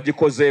yo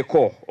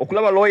bagikozeeko.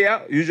 Okulaba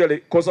lawyer usually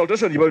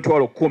consultation jiba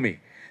bitwalo 10.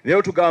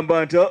 Naye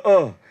tugamba nti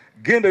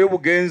genda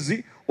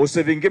y'obugenzi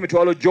osevinge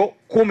emitwalo gyo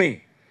 10.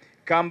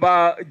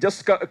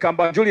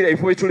 Kamba njulira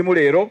ifo etulimu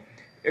leero.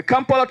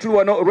 Kampala tuli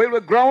wano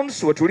railway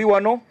grounds we tuli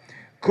wano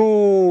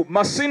ku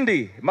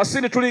Masindi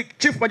tuli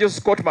Chief Magistrates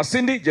Court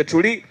Masindi je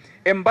tuli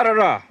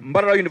Mbarara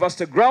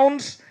University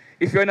grounds.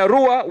 If you're in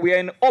Arua, we are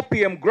in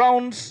OPM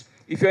grounds.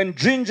 If you're in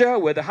Jinja,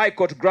 we're the High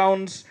Court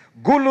grounds.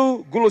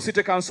 Gulu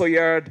City Council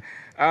Yard.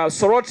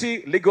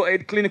 Soroti Legal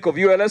Aid Clinic of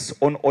ULS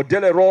on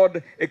Odele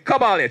Road.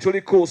 Kabale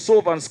tuliku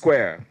Sylvan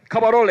Square.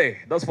 Kabarole,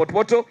 that's Fort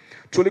Portal.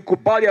 Tuliku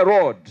Balia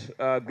Road,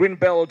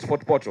 Greenbelt,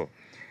 Fort Portal.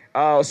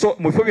 So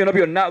mufobyo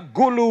nabyo na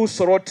Gulu,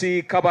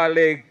 Soroti,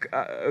 Kabale,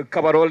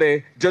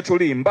 Kabarole,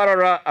 Jetuli,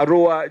 Mbarara,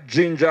 Arua,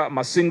 Jinja,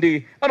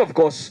 Masindi, and of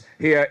course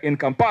here in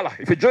Kampala.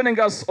 If you're joining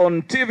us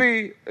on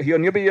TV here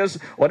on UBS,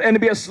 on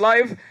NBS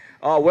Live,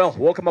 well,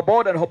 welcome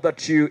aboard and hope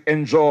that you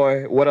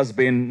enjoy what has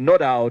been, no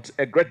doubt,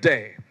 a great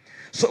day.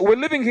 So we're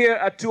leaving here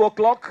at 2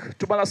 o'clock,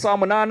 tumala saa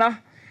munana.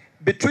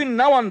 Between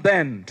now and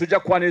then, tuja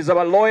kwaniriza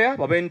ba lawyer,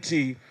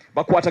 babenti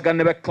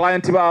bakwatagane ba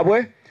client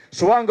babwe.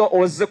 So wanga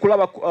ozze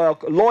kulaba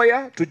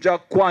lawyer, tuja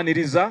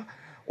kwaniriza.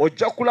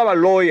 Ojja kulaba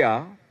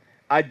lawyer,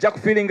 ajja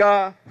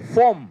kufilinga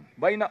form.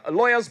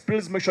 Lawyers,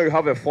 please make sure you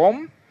have a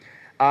form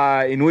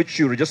in which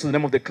you register the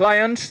name of the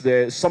client,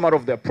 the summary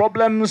of their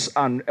problems,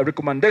 and a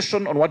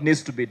recommendation on what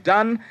needs to be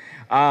done.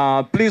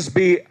 Please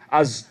be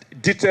as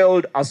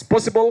detailed as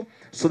possible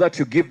so that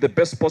you give the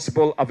best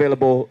possible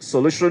available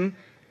solution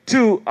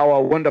to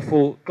our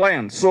wonderful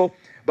clients. So,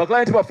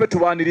 baklienti baffe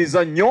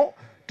tubaniriza nnyo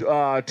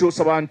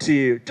tusaba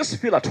nti just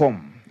feel at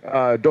home.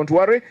 Don't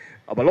worry,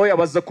 abaloya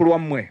bazze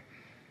kulwammwe.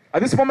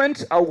 At this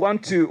moment, I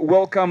want to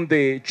welcome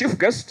the chief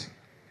guest,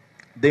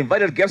 the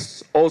invited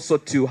guests also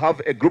to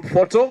have a group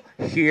photo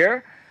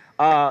here.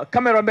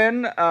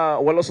 Cameramen,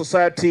 Walo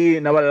Society,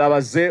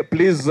 Nawalabaze,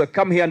 please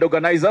come here and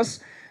organize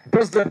us.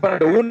 President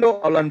Bernard Oundo,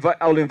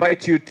 I'll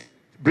invite you to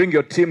bring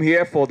your team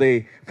here for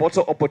the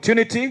photo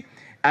opportunity.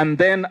 And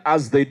then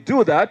as they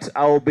do that,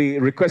 I'll be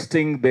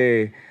requesting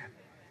the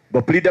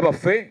Boplida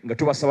Buffet,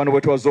 Ngatuba Savano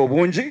Wetu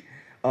Zobunji.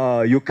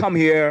 You come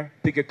here,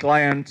 pick a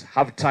client,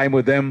 have time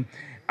with them,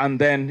 and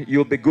then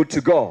you'll be good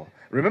to go.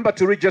 Remember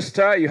to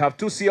register. You have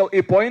 2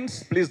 CLE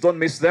points. Please don't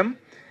miss them.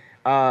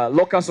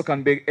 Law Council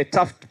can be a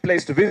tough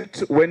place to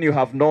visit when you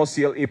have no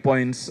CLE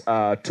points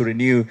to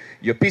renew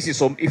your PC.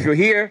 So if you're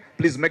here,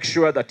 please make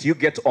sure that you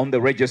get on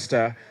the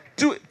register.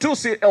 2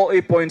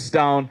 CLE points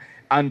down,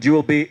 and you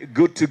will be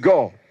good to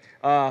go.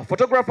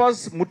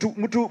 Photographers, mutu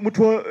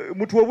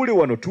wabuli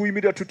wano,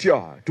 tuyimira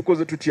tutya,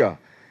 tukoze tutya.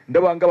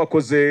 Ndaba nga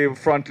bakoze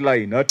front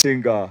line, ate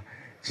nga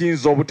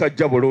kiyinza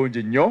obutajja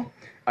bulungi nnyo.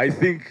 I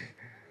think,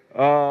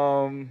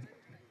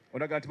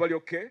 onaga nti bali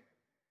okay?